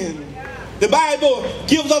again. The Bible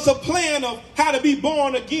gives us a plan of how to be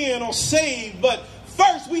born again or saved, but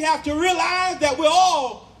first we have to realize that we're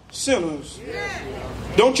all sinners.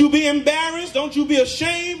 Don't you be embarrassed, don't you be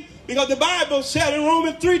ashamed, because the Bible said in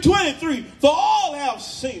Romans 3:23, for all have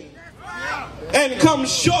sinned and come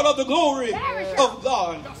short of the glory of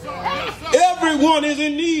God. Everyone is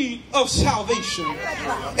in need of salvation,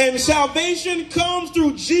 and salvation comes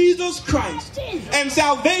through Jesus Christ, and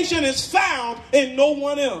salvation is found in no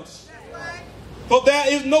one else. For there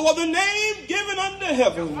is no other name given under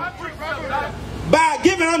heaven,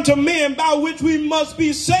 given unto men, by which we must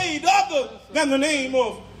be saved, other than the name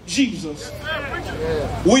of Jesus.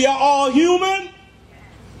 We are all human,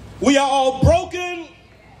 we are all broken,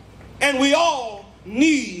 and we all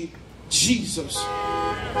need Jesus.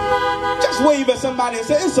 Just wave at somebody and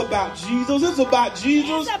say, it's about Jesus. It's about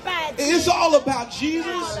Jesus. It's all about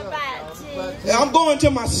Jesus. I'm going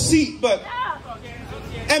to my seat, but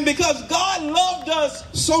and because God loved us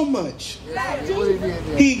so much,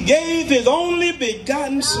 he gave his only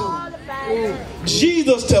begotten Son,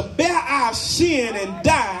 Jesus, to bear our sin and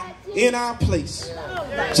die in our place.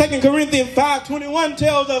 2 Corinthians 5:21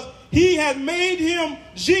 tells us he has made him,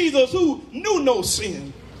 Jesus, who knew no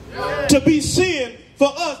sin, to be sin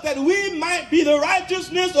for us, that we might be the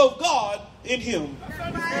righteousness of God in him.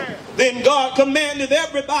 Then God commanded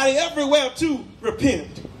everybody everywhere to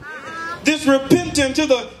repent. This repentance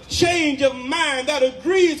is a change of mind that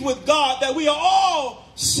agrees with God that we are all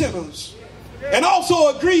sinners, and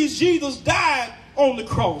also agrees Jesus died on the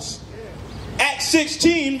cross. Acts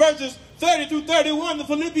 16 verses 30 through 31, the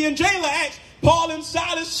Philippian jailer asked Paul and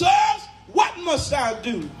Silas, sirs, what must I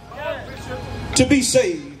do to be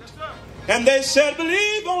saved? And they said,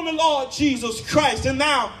 believe on the Lord Jesus Christ, and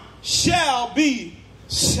thou shalt be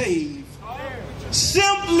saved.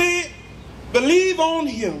 Simply believe on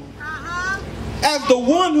him as the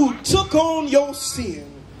one who took on your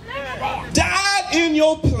sin, died in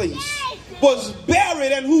your place, was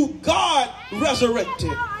buried, and who God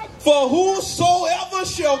resurrected. For whosoever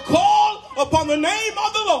shall call upon the name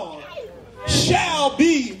of the Lord shall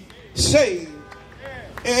be saved.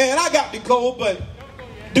 And I got to go, but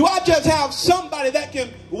do I just have somebody that can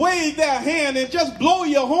wave their hand and just blow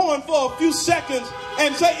your horn for a few seconds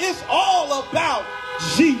and say it's all about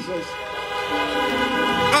Jesus?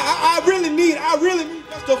 I really need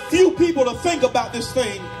just a few people to think about this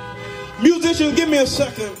thing. Musicians, give me a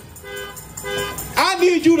second. I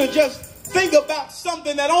need you to just think about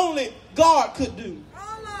something that only God could do.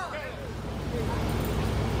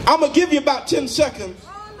 I'm going to give you about 10 seconds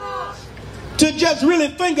to just really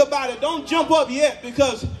think about it. Don't jump up yet,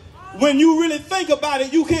 because when you really think about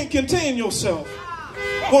it, you can't contain yourself.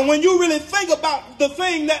 But when you really think about the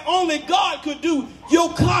thing that only God could do,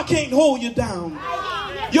 your car can't hold you down.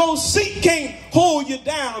 Your seat can't hold you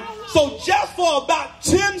down. So just for about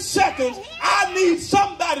 10 seconds, I need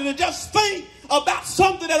somebody to just think about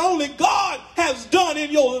something that only God has done in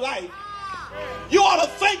your life. You ought to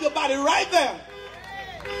think about it right there.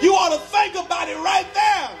 You ought to think about it right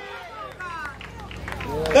there.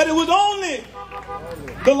 That it was only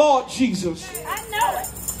the Lord Jesus. I know it.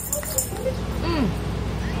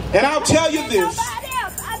 And I'll tell you this.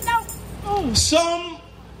 Some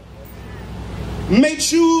may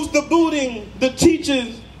choose the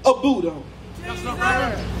teachings of Buddha.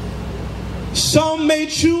 Some may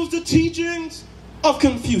choose the teachings of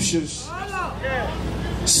Confucius.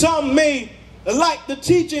 Some may like the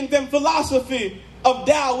teachings and philosophy of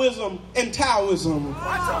Taoism and Taoism.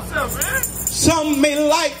 Watch yourself, man. Some may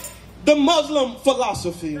like the Muslim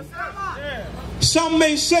philosophy. Some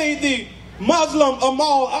may say the Muslim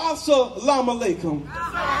Amal Assalamu alaikum.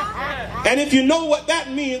 And if you know what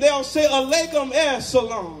that means, they'll say alaikum as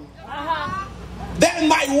salam. That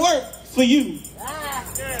might work for you.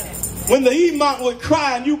 When the imam would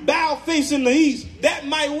cry and you bow facing the east, that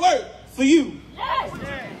might work for you.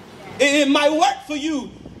 It might work for you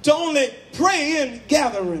to only pray in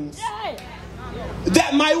gatherings.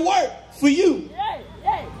 That might work for you.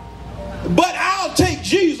 But I'll take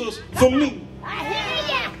Jesus for me.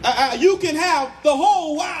 You can have the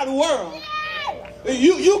whole wide world.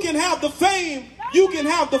 You can have the fame. You can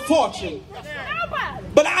have the fortune.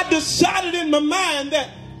 But I decided in my mind that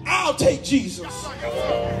I'll take Jesus.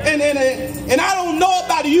 And I don't know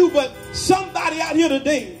about you, but somebody out here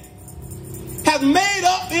today has made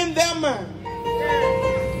up in their mind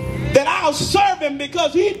that I'll serve him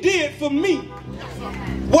because he did for me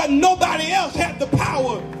what nobody else had the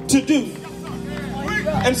power to do.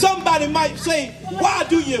 And somebody might say, why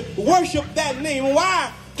do you worship that name?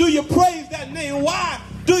 Why do you praise that name? Why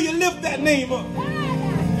do you lift that name up?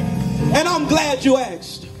 And I'm glad you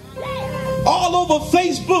asked. All over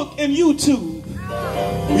Facebook and YouTube,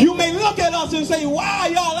 you may look at us and say, why are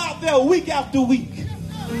y'all out there week after week,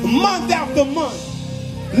 month after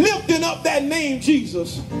month, lifting up that name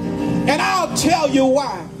Jesus? And I'll tell you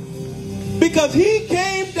why. Because he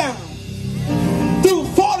came down through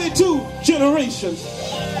 42 generations,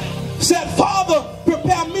 said, Father,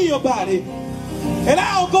 prepare me a body, and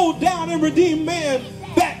I'll go down and redeem man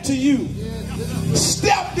back to you.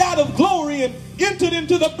 Stepped out of glory and entered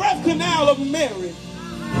into the birth canal of Mary.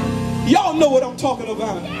 Y'all know what I'm talking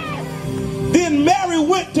about. Then Mary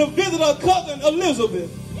went to visit her cousin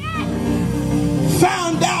Elizabeth.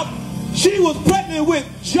 Found out she was pregnant with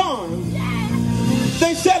John.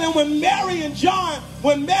 They said, and when Mary and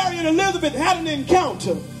Elizabeth had an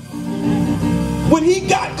encounter, when he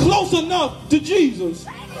got close enough to Jesus,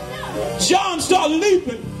 John started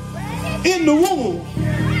leaping in the womb.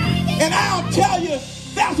 And I'll tell you,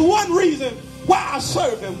 that's one reason why I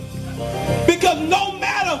serve him. Because no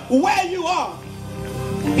matter where you are,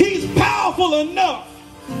 he's powerful enough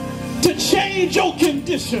to change your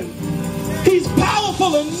condition. He's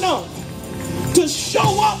powerful enough to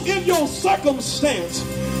show up in your circumstance.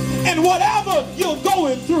 And whatever you're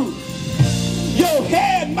going through, your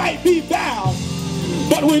head might be bowed,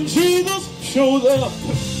 but when Jesus shows up,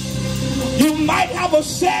 you might have a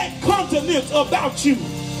sad countenance about you.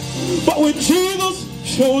 But when Jesus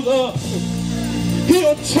shows up,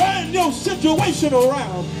 he'll turn your situation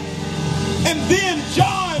around. And then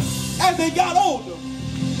John, as they got older,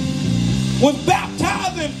 was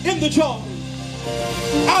baptizing in the Jordan.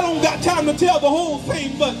 I don't got time to tell the whole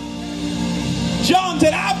thing, but John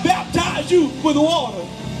said, I baptize you with water.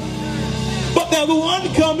 But there's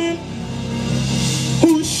one coming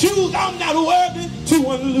whose shoes I'm not worthy to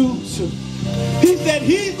unloose. He said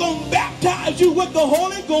he's going to baptize you with the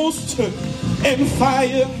Holy Ghost and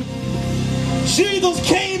fire. Jesus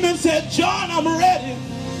came and said, John, I'm ready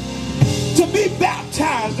to be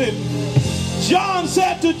baptized. And John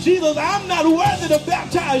said to Jesus, I'm not worthy to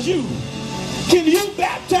baptize you. Can you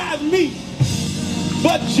baptize me?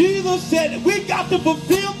 But Jesus said, we got to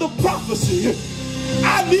fulfill the prophecy.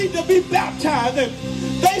 I need to be baptized. And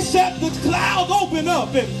they said the clouds opened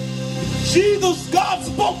up, and Jesus, God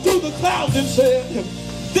spoke through the clouds and said,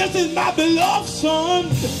 this is my beloved son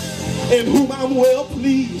in whom I'm well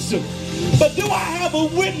pleased. But do I have a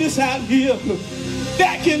witness out here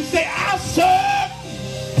that can say, I serve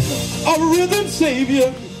a risen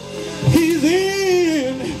Savior? He's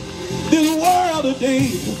in this world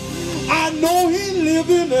today. I know he's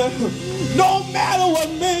living, no matter what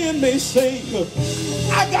man may say.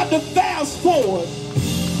 I got to fast forward.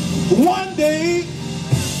 One day,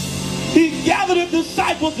 he gathered the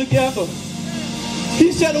disciples together.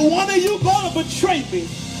 He said, one of you going to betray me.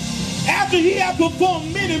 After he had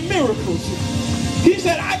performed many miracles, he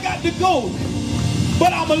said, I got to go,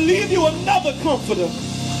 but I'm going to leave you another comforter.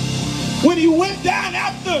 When he went down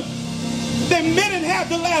after they met and had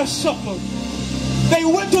the Last Supper, they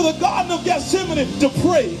went to the Garden of Gethsemane to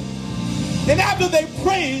pray. And after they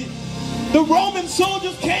prayed, the Roman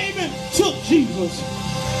soldiers came and took Jesus.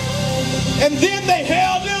 And then they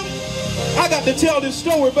held him. I got to tell this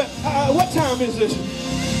story, but what time is this?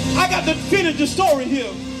 I got to finish the story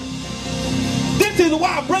here. This is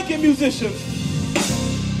why breaking musicians,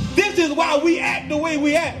 this is why we act the way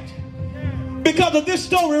we act. Because of this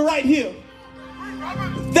story right here.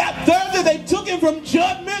 That Thursday they took him from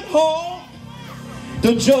Judgment Hall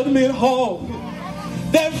the judgment hall.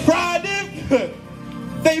 That Friday,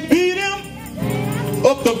 they beat him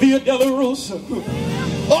up the Via Dolorosa,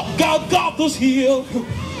 up Golgotha's hill,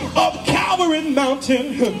 up Calvary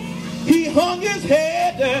Mountain. He hung his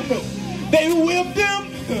head. They whipped him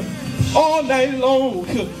all night long,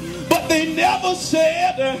 but they never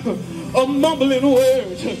said a mumbling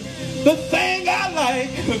word. The thing I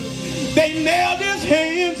like, they nailed his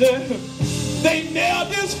hands, they nailed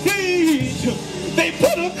his feet, they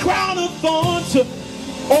put a crown of thorns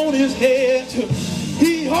on his head.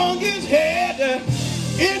 He hung his head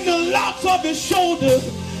in the locks of his shoulder.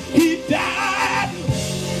 He died.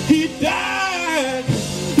 He died.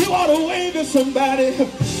 You ought to wave at somebody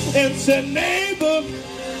and say, neighbor,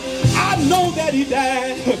 I know that he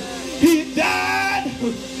died. He died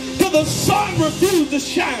till the sun refused to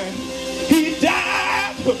shine. He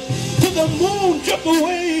died till the moon dripped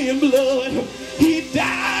away in blood. He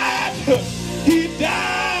died. He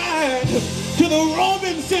died till the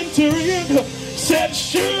Roman centurion said,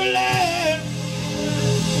 surely,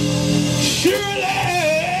 surely,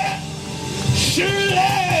 surely,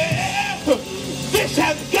 this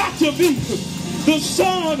has got to be the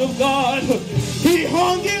Son of God. He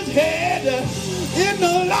hung his head in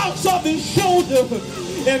the locks of his shoulder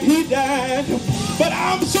and he died. But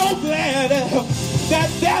I'm so glad that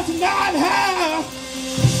that's not how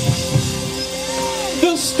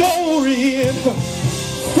the story ends.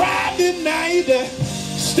 Friday night,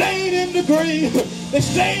 stayed in the grave. They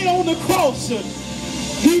stayed on the cross.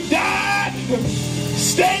 He died.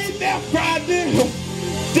 Stayed there Friday.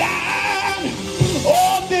 Died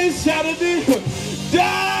all day Saturday.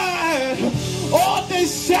 Died all day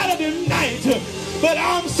Saturday night. But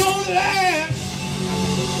I'm so glad.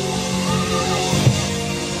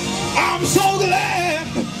 I'm so glad.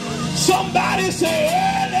 Somebody say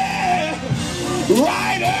early,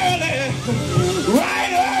 right early,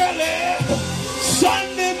 right early.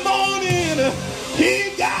 Sunday morning, he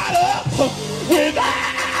got up with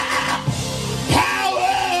power.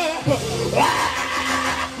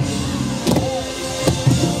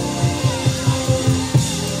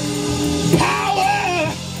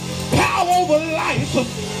 Power over life,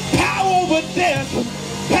 power over death,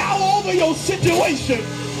 power over your situation.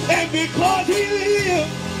 And because he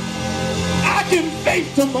lived, I can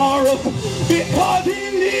face tomorrow. Because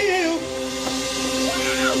he lived.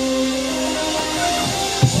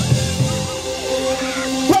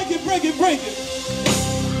 Break it, break it, break it.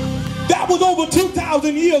 That was over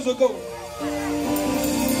 2,000 years ago.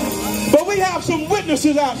 But we have some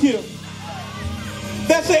witnesses out here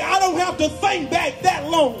that say, I don't have to think back that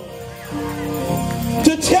long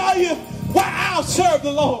to tell you why I'll serve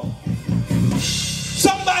the Lord.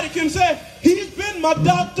 Somebody can say, he's been my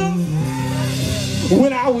doctor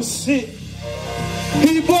when I was sick.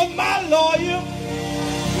 He was my lawyer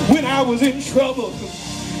when I was in trouble.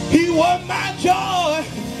 He was my joy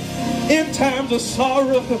in times of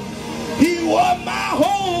sorrow. He was my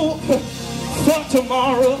hope for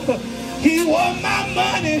tomorrow. He was my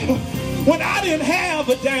money when I didn't have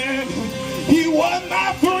a dime. He was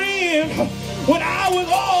my friend when I was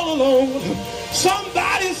all alone.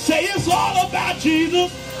 Somebody say it's all about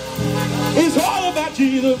Jesus. It's all about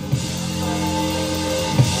Jesus.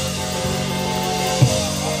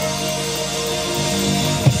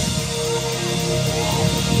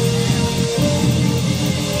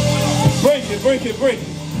 Break it, break it, break it.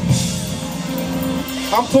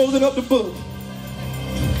 I'm closing up the book.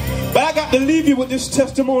 But I got to leave you with this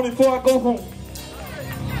testimony before I go home.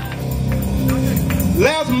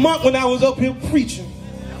 Last month when I was up here preaching,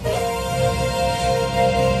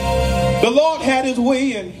 the Lord had his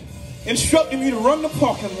way and instructed me to run the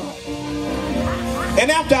parking lot. And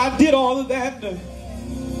after I did all of that,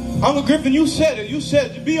 Uncle Griffin, you said it. You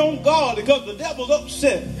said to be on guard because the devil's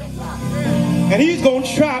upset. And he's going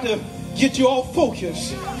to try to get you all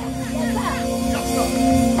focused.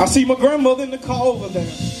 I see my grandmother in the car over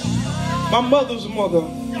there. My mother's mother.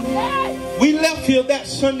 We left here that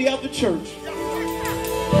Sunday after church.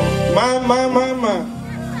 My.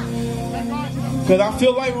 Because I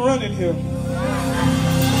feel like running here.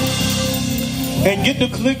 And get the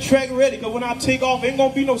click track ready. Because when I take off, ain't going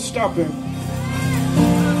to be no stopping.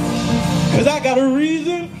 Because I got a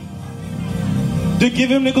reason to give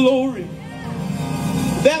him the glory.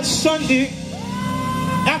 That Sunday,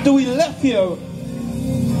 after we left here,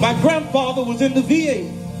 my grandfather was in the VA.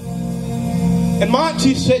 And my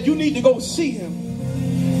auntie said, you need to go see him.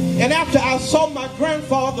 And after I saw my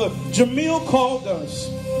grandfather, Jamil called us.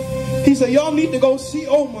 He said, y'all need to go see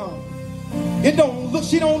Oma.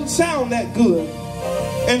 She don't sound that good.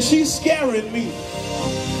 And she's scaring me.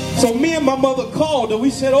 So me and my mother called her. We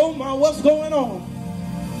said, Oma, what's going on?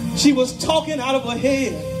 She was talking out of her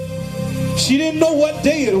head. She didn't know what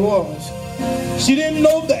day it was. She didn't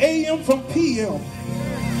know the AM from PM.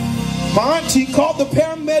 My auntie called the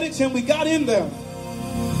paramedics and we got in there.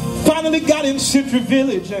 Finally got in Central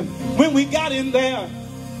Village, and when we got in there,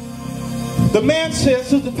 the man said,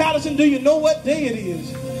 Sister Patterson, do you know what day it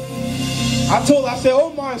is? I told her, I said,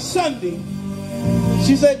 oh my, Sunday.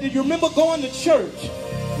 She said, did you remember going to church?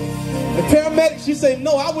 The paramedic, she said,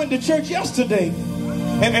 no, I went to church yesterday.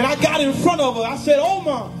 And I got in front of her. I said, oh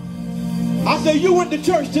my. I said, you went to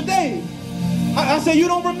church today. I said, you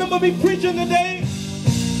don't remember me preaching today?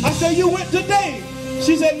 I said, you went today.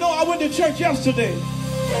 She said, no, I went to church yesterday.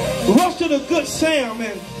 Rushed to the Good Sam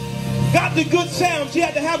and got the Good Sam. She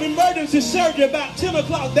had to have emergency surgery about 10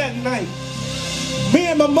 o'clock that night. Me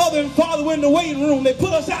and my mother and father were in the waiting room. They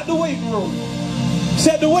put us out the waiting room.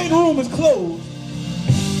 Said the waiting room is closed.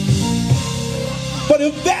 But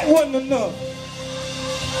if that wasn't enough,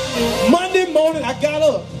 Monday morning I got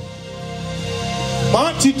up.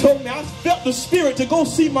 My auntie told me I felt the spirit to go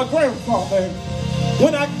see my grandfather.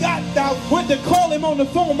 When I went to call him on the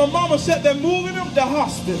phone, my mama said they're moving him to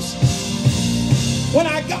hospice. When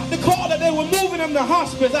I got the call that they were moving him to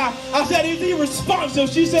hospice, I said, is he responsive?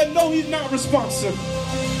 She said, no, he's not responsive.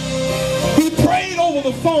 He prayed over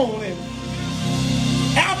the phone, and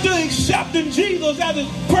after accepting Jesus as his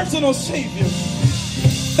personal Savior,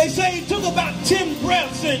 they say he took about 10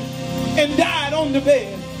 breaths and died on the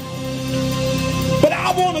bed. But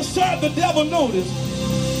I want to serve the devil notice.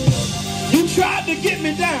 You tried to get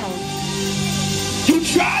me down. You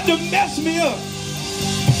tried to mess me up.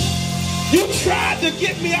 You tried to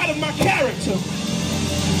get me out of my character.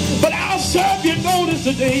 But I'll serve you notice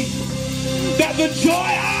today that the joy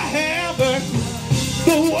I have,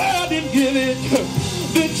 the world didn't give it.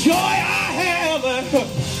 The joy I have,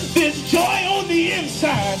 this joy on the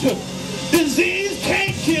inside. Disease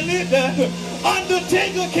can't kill it.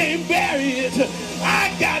 Undertaker can't bury it.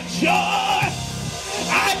 I got joy.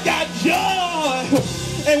 I got joy.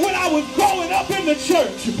 And when I was growing up in the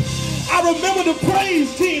church, I remember the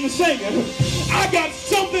praise team singing, I got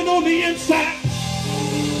something on the inside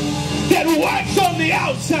that works on the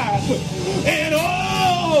outside. And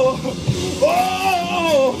oh,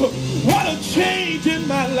 what a change in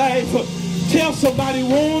my life. Tell somebody,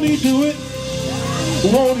 won't he do it?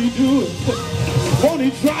 Won't he do it? Won't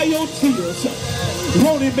he dry your tears?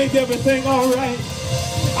 Won't he make everything all right?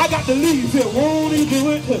 I got to leave here. Won't he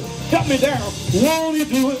do it? Help me down. Won't he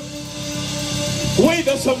do it? Wave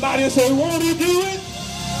at somebody and say, won't he do it?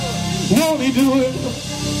 Won't he do it?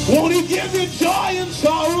 Won't he give you joy and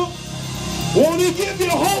sorrow? Won't he give you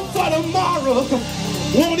hope for tomorrow?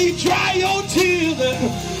 Won't he dry your tears?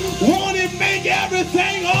 Won't he make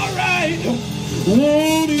everything all right?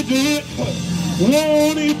 Won't he do it?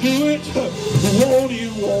 Won't he do it? Won't he,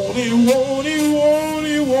 won't he, won't he, won't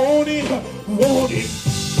he, won't he, won't he?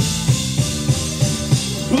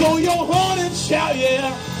 Blow your horn and shout,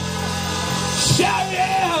 yeah. Shout,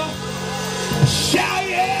 yeah. Shout,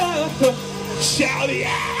 yeah. Shout,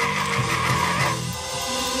 yeah.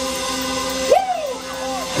 Woo!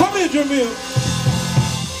 Come here, Jamil.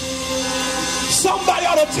 Somebody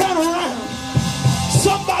ought to turn around.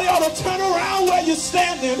 Somebody ought to turn around where you're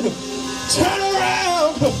standing. Turn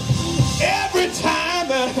around. Every time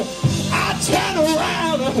I turn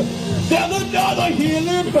around, there's another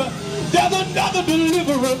healing. There's another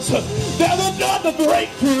deliverance. There's another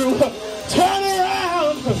breakthrough. Turn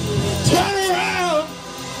around. Turn around.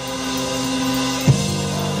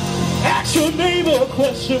 Ask your neighbor a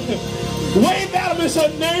question. Wave at him and say,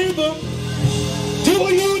 neighbor,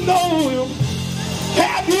 do you know him?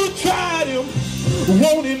 Have you tried him?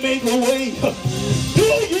 Won't he make a way? Do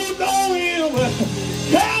you know him?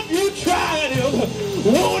 Have you tried him?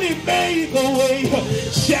 Won't he make a way?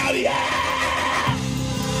 Shout it out.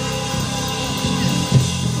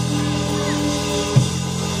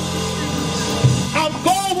 I'm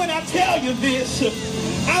going when I tell you this.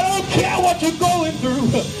 I don't care what you're going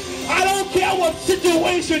through. I don't care what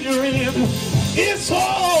situation you're in. It's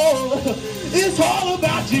all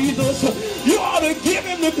about Jesus. You ought to give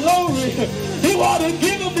him the glory. You ought to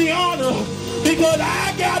give him the honor. Because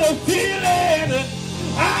I got a feeling.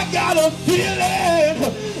 I got a feeling.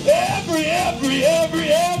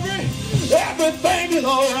 Everything is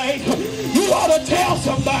all right. You ought to tell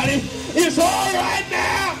somebody, it's all right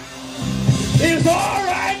now. It's all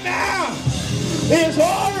right now. It's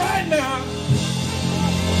all right now.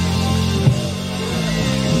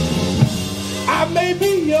 I may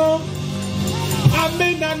be young. I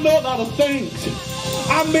may not know a lot of things.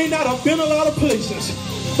 I may not have been a lot of places.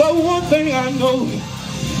 But one thing I know,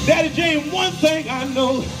 Daddy James, one thing I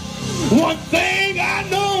know, One thing I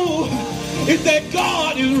know is that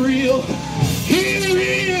God is real. He's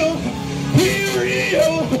real. He's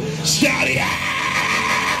real. Shout it out.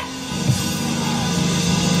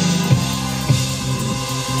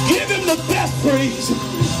 Give him the best praise.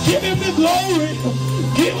 Give him the glory.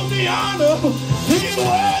 Give him the honor. He's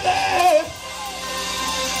worthy.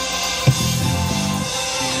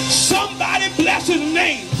 Somebody bless his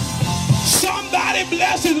name. Somebody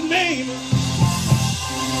bless his name.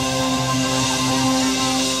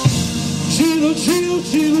 Jesus,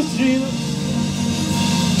 Jesus, Jesus,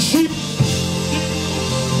 Jesus.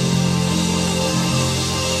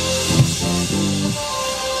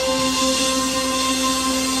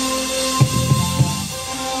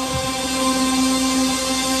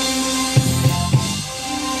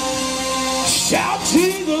 Shout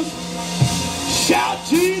Jesus, shout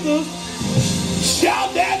Jesus,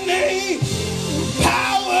 shout that name.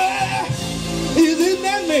 Power is in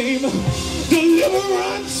that name.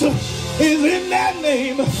 Deliverance is in that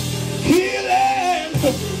name. Healing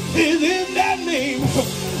is in that name.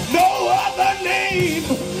 No other name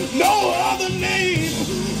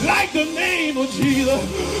like the name of Jesus.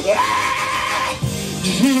 Ah,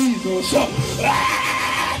 Jesus.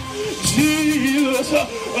 Ah, Jesus.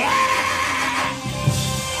 Ah.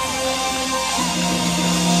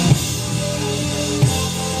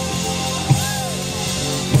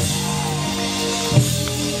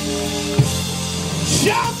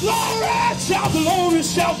 Shout glory, shout glory,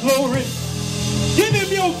 shout glory. Give him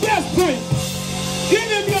your best praise. Give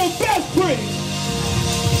him your best praise.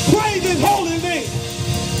 Praise his holy name.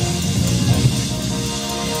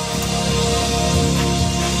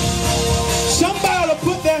 Somebody to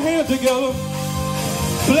put their hands together.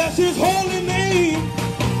 Bless his holy name.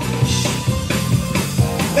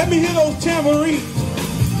 Let me hear those tambourines.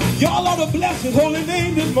 Y'all ought to bless his holy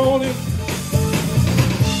name this morning.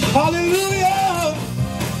 Hallelujah.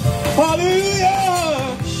 Hallelujah.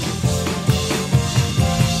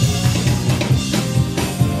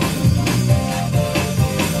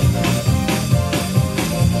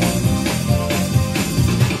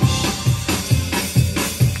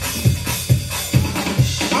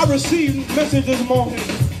 I received a message this morning.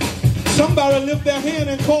 Somebody lift their hand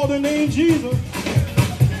and call the name Jesus.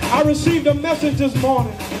 I received a message this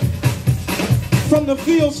morning from the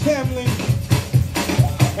Fields family.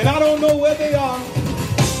 And I don't know where they are.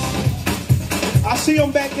 I see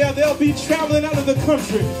them back there. They'll be traveling out of the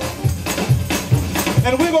country.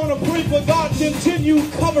 And we're going to pray for God to continue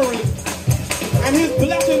covering and his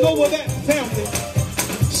blessing over that family.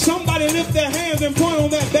 Somebody lift their hands and point on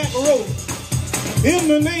that back row. In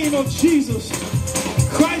the name of Jesus,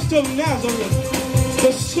 Christ of Nazareth,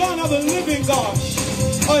 the Son of the living God,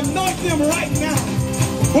 anoint them right now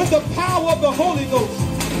with the power of the Holy Ghost.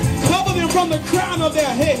 Cover them from the crown of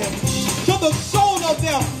their head to the sole of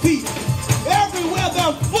their feet. Everywhere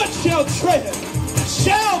their foot shall tread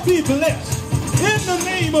shall be blessed. In the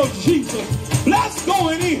name of Jesus. Bless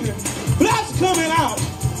going in. Bless coming out.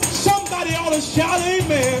 Somebody ought to shout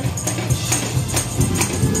amen.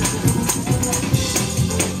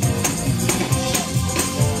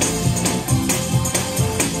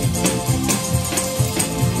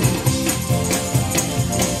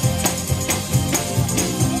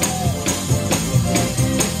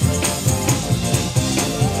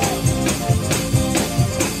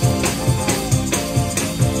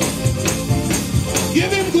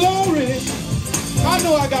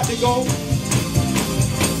 I got to go.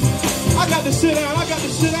 I got to sit down. I got to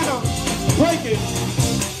sit down. Break it.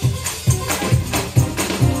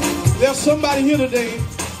 There's somebody here today.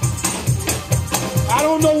 I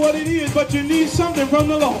don't know what it is, but you need something from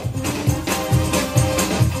the Lord.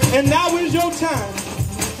 And now is your time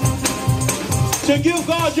to give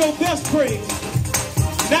God your best praise.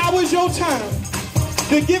 Now is your time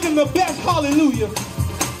to give him the best hallelujah.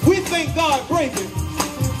 We thank God. Break it.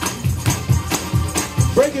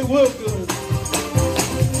 Break it real good.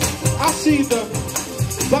 I see the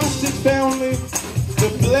Bostic family, the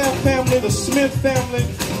Blair family, the Smith family.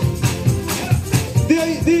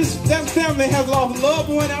 That family has lost loved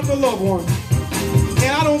one after loved one.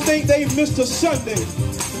 And I don't think they've missed a Sunday.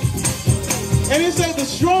 And it says the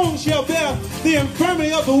strong shall bear the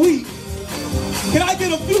infirmity of the weak. Can I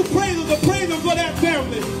get a few praises to praise them for that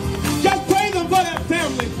family? Just praise them for that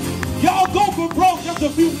family. Y'all go for broke just a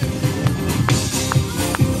few minutes.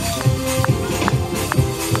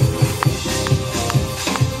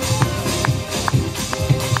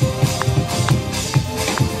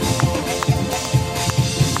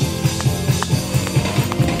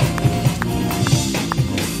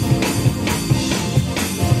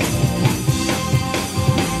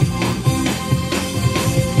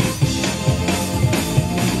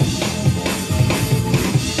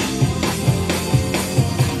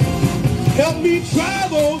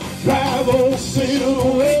 Satan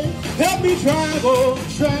away. Help me drive on.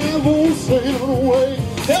 Travel Satan away.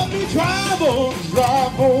 Help me drive on.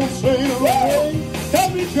 Travel Satan away.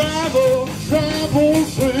 Help me drive on. Travel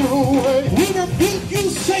Satan away. We rebuke you,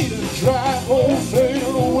 Satan. Travel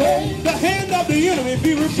Satan away. The hand of the enemy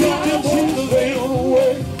be rebuked in Travel Jesus' Satan name.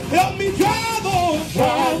 away. Help me drive on.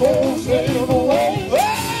 Travel Satan away.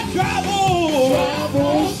 Drive on.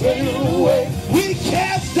 Travel Satan away. We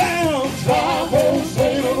cast down. Travel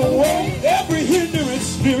Satan away. Every hindering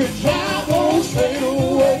spirit. Travel Satan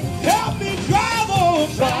away. Help me drive on.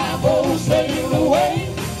 Travel Satan away.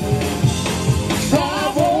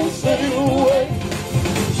 Travel Satan away.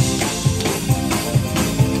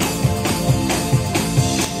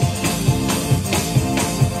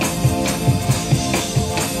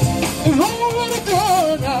 It's already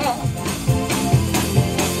done now.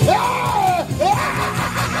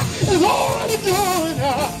 It's already done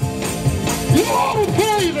now. You ought to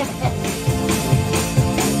praise him.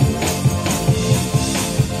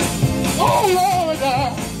 Oh Lord.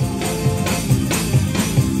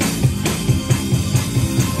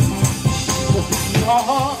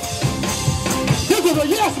 This is a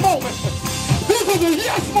yes moment. This is a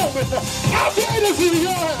yes moment. I dare you to see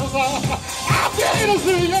yours. I dare you to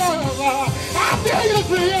see yours. I dare you to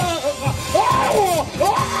see yours.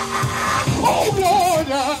 Oh Lord.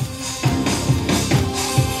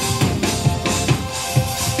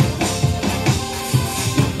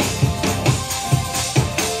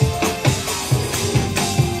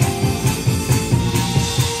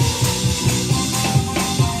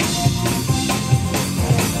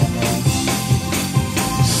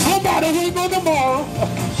 Wait on tomorrow.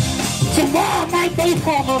 Tomorrow might be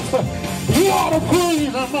promised. You ought to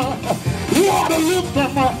praise him. You ought to lift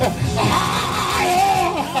him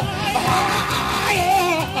higher, higher,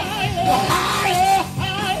 higher,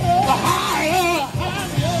 higher,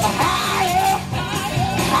 higher,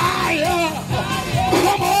 higher.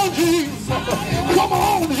 Come on, Jesus. Come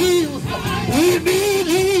on, Jesus. We need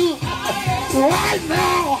you right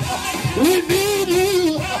now. We need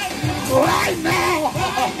you right now.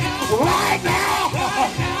 Right now,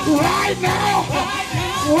 right now,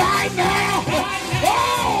 right now. Oh!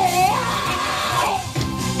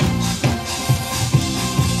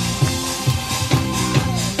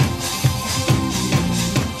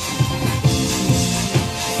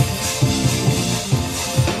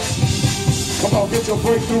 Come on, get your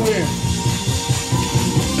breakthrough in.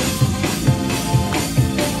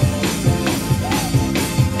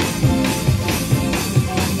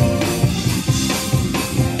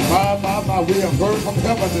 We have heard from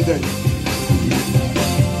heaven today.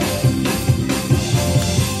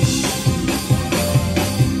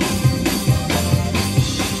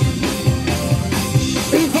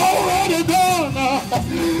 It's already done.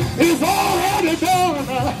 It's already done.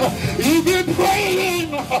 You've been praying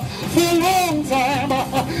for a long time.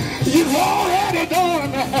 It's already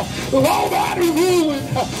done. Won't God do it?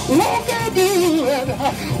 Won't God do it?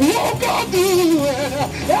 Won't God do it?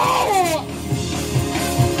 Oh!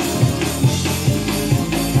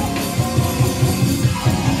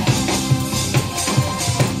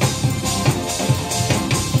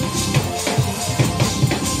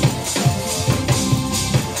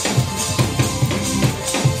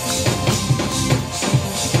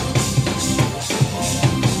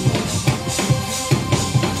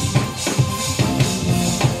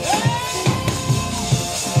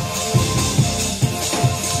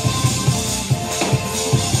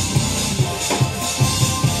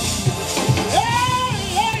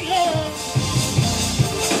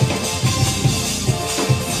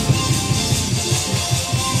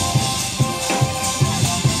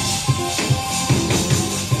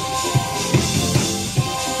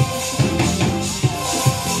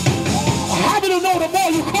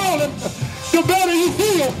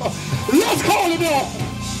 Let's call it out.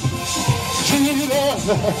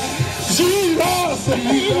 Jesus, Jesus,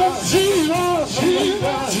 Jesus,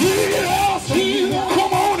 Jesus, Jesus, Jesus.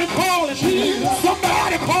 Come on and call it. Jesus.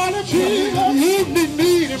 Somebody call it. Jesus. You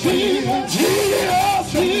need him.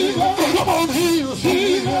 Jesus, Jesus. Come on, Jesus.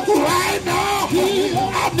 Jesus. Right now,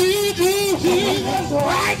 I need you. Jesus.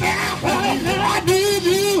 Right now, I need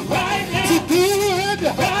you to do it.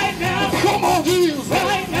 Right now, come on, Jesus.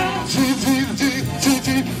 Right now, Jesus, Jesus,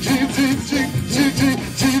 Jesus, Jesus, Jesus, Jesus.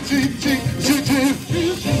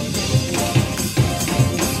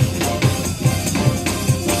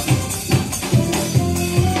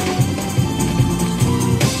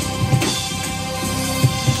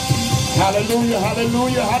 Hallelujah,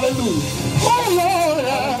 hallelujah, hallelujah. Oh Lord,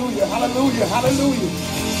 hallelujah, hallelujah, hallelujah.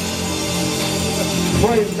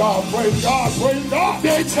 Praise God, praise God, praise God.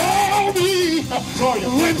 They tell me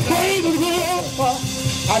when praise is good.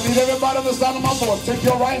 I need everybody on the sound of my voice. Take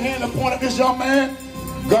your right hand and point at this young man.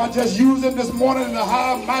 God just used him this morning in a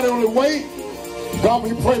high, mighty way. God,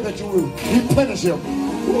 we pray that you will replenish him.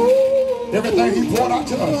 Everything he poured out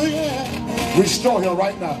to us, restore him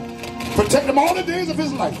right now. Protect him all the days of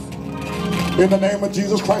his life. In the name of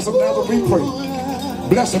Jesus Christ of Nazareth, we pray.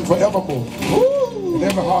 Bless him forevermore. And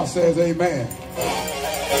every heart says amen.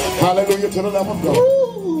 Hallelujah to the Lamb of God.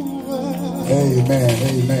 Amen,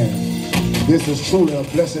 amen. This is truly a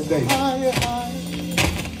blessed day.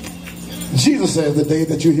 Jesus says, the day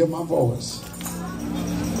that you hear my voice,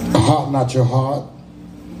 harden not your heart.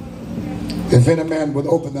 If any man would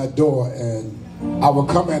open that door, and I will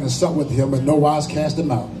come in and sup with him, and no wise cast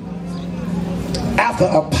him out. After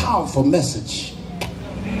a powerful message,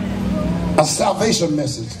 a salvation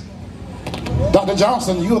message. Dr.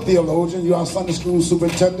 Johnson, you're a theologian, you are a Sunday school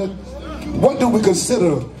superintendent. What do we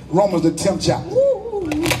consider Romans the 10th chapter?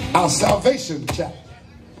 Our salvation chapter.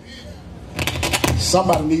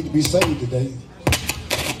 Somebody need to be saved today.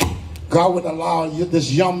 God would allow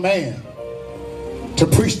this young man to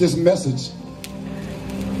preach this message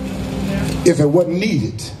if it wasn't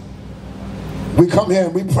needed. We come here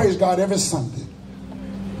and we praise God every Sunday.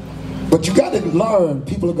 But you got to learn,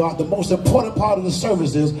 people of God, the most important part of the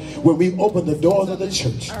service is when we open the doors of the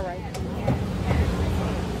church. All right.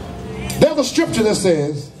 There's a scripture that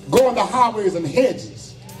says, go in the highways and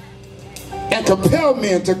hedges and compel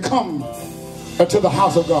men to come to the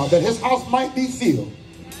house of God, that his house might be filled.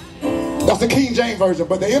 That's the King James Version.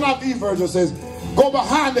 But the NIV version says, go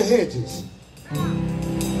behind the hedges.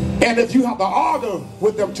 And if you have to argue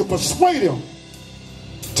with them to persuade them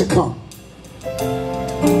to come.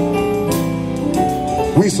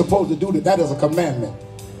 We're supposed to do that. That is a commandment.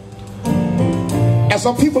 And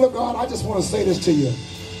some people of God, I just want to say this to you.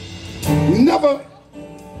 Never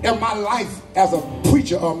in my life as a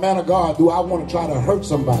preacher or a man of God do I want to try to hurt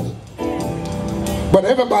somebody. But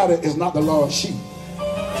everybody is not the Lord's sheep.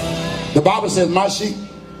 The Bible says my sheep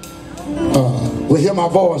will hear my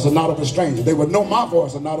voice and not of a stranger. They will know my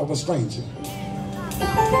voice and not of a stranger.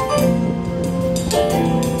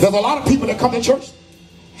 There's a lot of people that come to church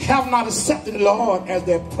have not accepted the Lord as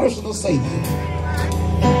their personal Savior.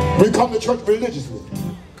 We come to church religiously.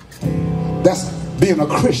 That's being a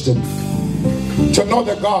Christian. To know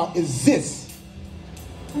that God exists.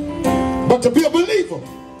 But to be a believer,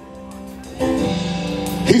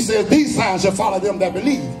 he says these signs shall follow them that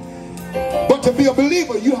believe. But to be a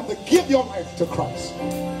believer, you have to give your life to Christ.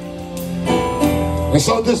 And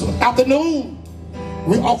so this afternoon,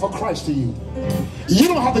 we offer Christ to you. You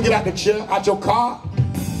don't have to get out the chair, out your car.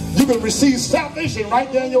 You can receive salvation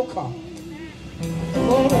right there in your car.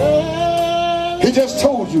 He just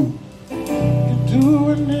told you,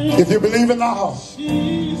 if you believe in thy heart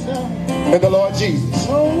in the Lord Jesus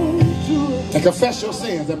and confess your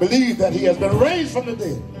sins and believe that he has been raised from the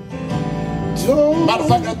dead. Matter of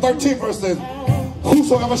fact, that 13th verse says,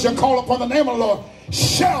 whosoever shall call upon the name of the Lord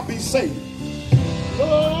shall be saved.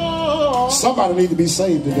 Somebody need to be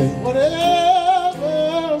saved today.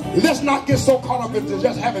 Let's not get so caught up into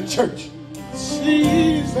just having church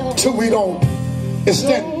till we don't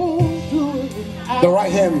extend the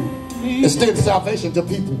right hand, extend salvation to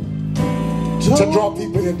people, to draw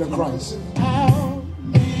people into Christ.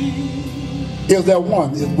 Is there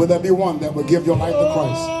one? Will there be one that will give your life to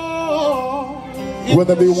Christ? Will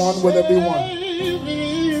there be one? Will there be one?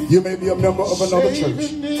 You may be a member of another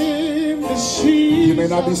church. You may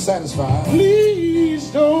not be satisfied.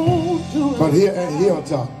 But here at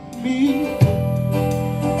Hilltop, we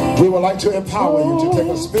would like to empower you to take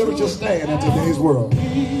a spiritual stand in today's world.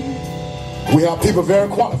 We have people very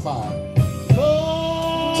qualified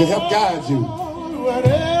to help guide you.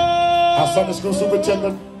 Our Sunday school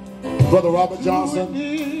superintendent, Brother Robert Johnson,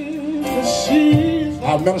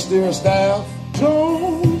 our ministerial staff,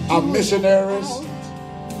 our missionaries,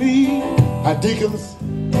 our deacons.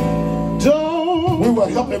 We will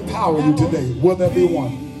help empower you today. Will there be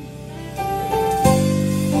one?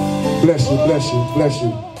 Bless you, bless you, bless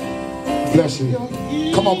you, bless you.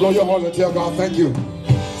 Come on, blow your horn and tell God thank you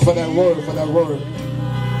for that word, for that word.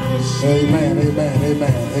 Amen, amen,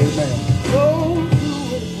 amen, amen.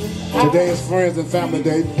 Today is Friends and Family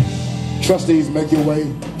Day. Trustees, make your way.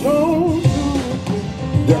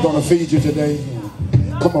 They're going to feed you today.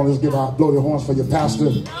 Come on, let's give out, blow your horns for your pastor.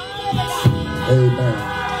 Amen.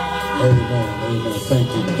 Amen. Amen. Thank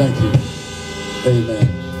you. Thank you. Amen.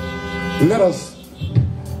 Let us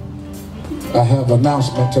have an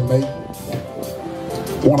announcement to make.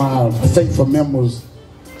 One of our faithful members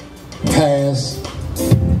passed,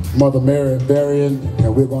 Mother Mary burying,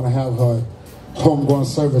 and we're going to have her homegoing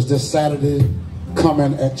service this Saturday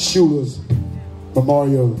coming at Schuler's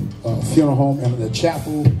Memorial Funeral Home and the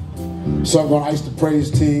chapel. So I'm going to ask the praise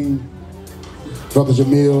team, Brother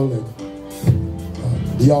Jamil and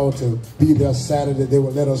y'all to be there Saturday. They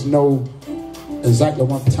will let us know exactly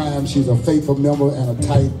what time. She's a faithful member and a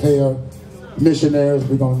tight pair. Missionaries,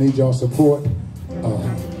 we're going to need y'all support.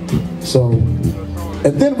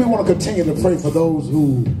 And then we want to continue to pray for those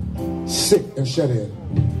who sick and shut in.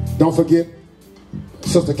 Don't forget,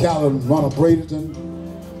 Sister Callan, Ronald Bradenton,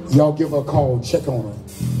 y'all give her a call, check on her.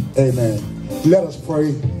 Amen. Let us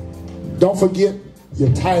pray. Don't forget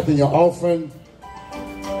your tithe and your offering.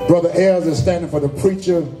 Brother Ayers is standing for the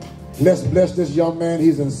preacher. Let's bless this young man.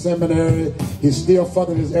 He's in seminary. He's still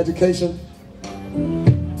funding his education.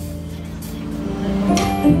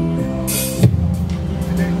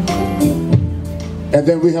 And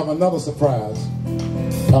then we have another surprise.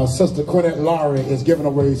 Our Sister Quinette Lowry is giving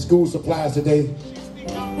away school supplies today.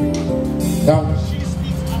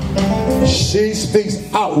 She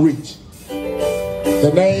Speaks Outreach.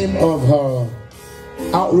 The name of her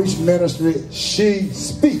outreach ministry, She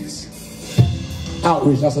Speaks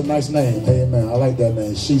Outreach. That's a nice name. Amen. I like that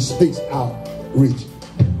name. She Speaks Outreach.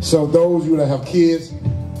 So those of you that have kids,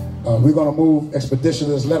 we're going to move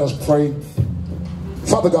expeditiously. Let us pray.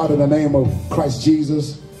 Father God, in the name of Christ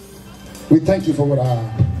Jesus, we thank you for what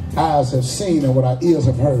our eyes have seen and what our ears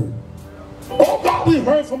have heard. Oh God, we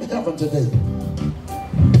heard from heaven today.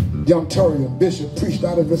 Young Turian Bishop preached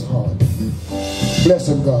out of his heart. Bless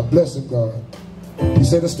him, God. Bless him, God. He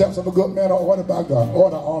said the steps of a good man are ordered by God.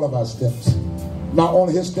 Order all of our steps. Not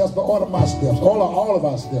only his steps, but order my steps. Order all of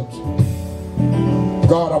our steps.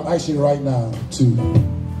 God, I'm asking you right now to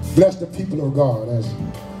bless the people of God. As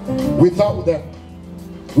we thought that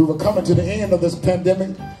we were coming to the end of this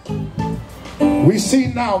pandemic, we see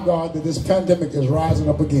now, God, that this pandemic is rising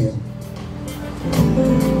up again.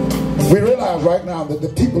 We realize right now that the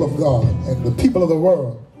people of God and the people of the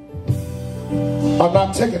world are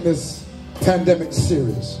not taking this pandemic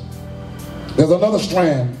serious. There's another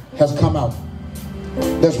strand has come out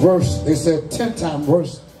that's worse. They said 10 times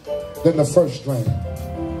worse than the first strand.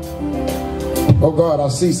 Oh God, I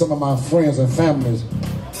see some of my friends and families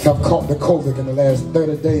have caught the COVID in the last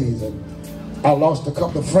 30 days, and I lost a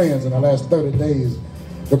couple of friends in the last 30 days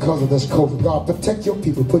because of this COVID. God, protect your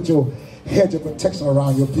people. Put your hedge of protection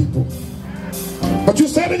around your people. But you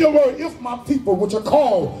said in your word, if my people, which are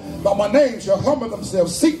called by my name, shall humble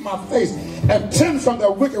themselves, seek my face, and turn from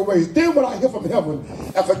their wicked ways, then will I hear from heaven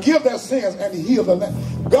and forgive their sins and heal the land.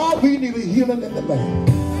 God, we need a healing in the land.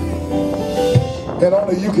 And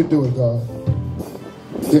only you can do it, God.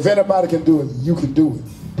 If anybody can do it, you can do it.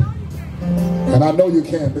 And I know you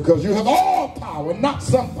can, because you have all power, not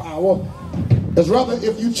some power. It's rather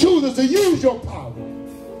if you choose to use your power.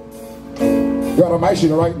 God, I'm asking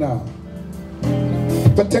you right now,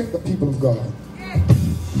 protect the people of God.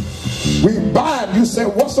 We bind, you said,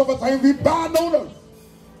 whatsoever thing we bind on earth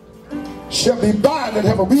shall be bound in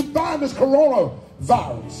heaven. We bind this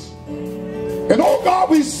coronavirus. And oh God,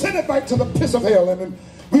 we send it back to the pits of hell. And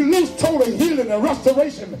we lose total healing and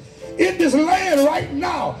restoration in this land right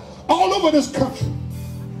now, all over this country.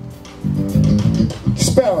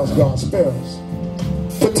 Spare us, God, spare us.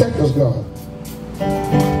 Protect us, God.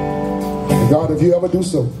 And God, if you ever do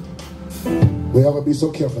so, we'll ever be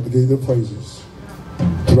so careful to give you the praises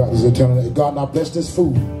throughout this eternity. God, now bless this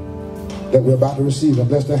food that we're about to receive, and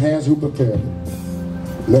bless the hands who prepared it.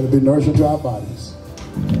 Let it be nourishing to our bodies.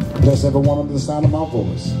 Bless everyone under the sound of my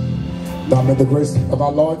voice. Now may the grace of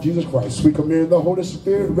our Lord Jesus Christ, sweet communion of the Holy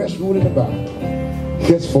Spirit, rest, rule, and abide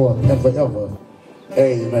henceforth and forever.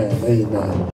 Amen. Amen.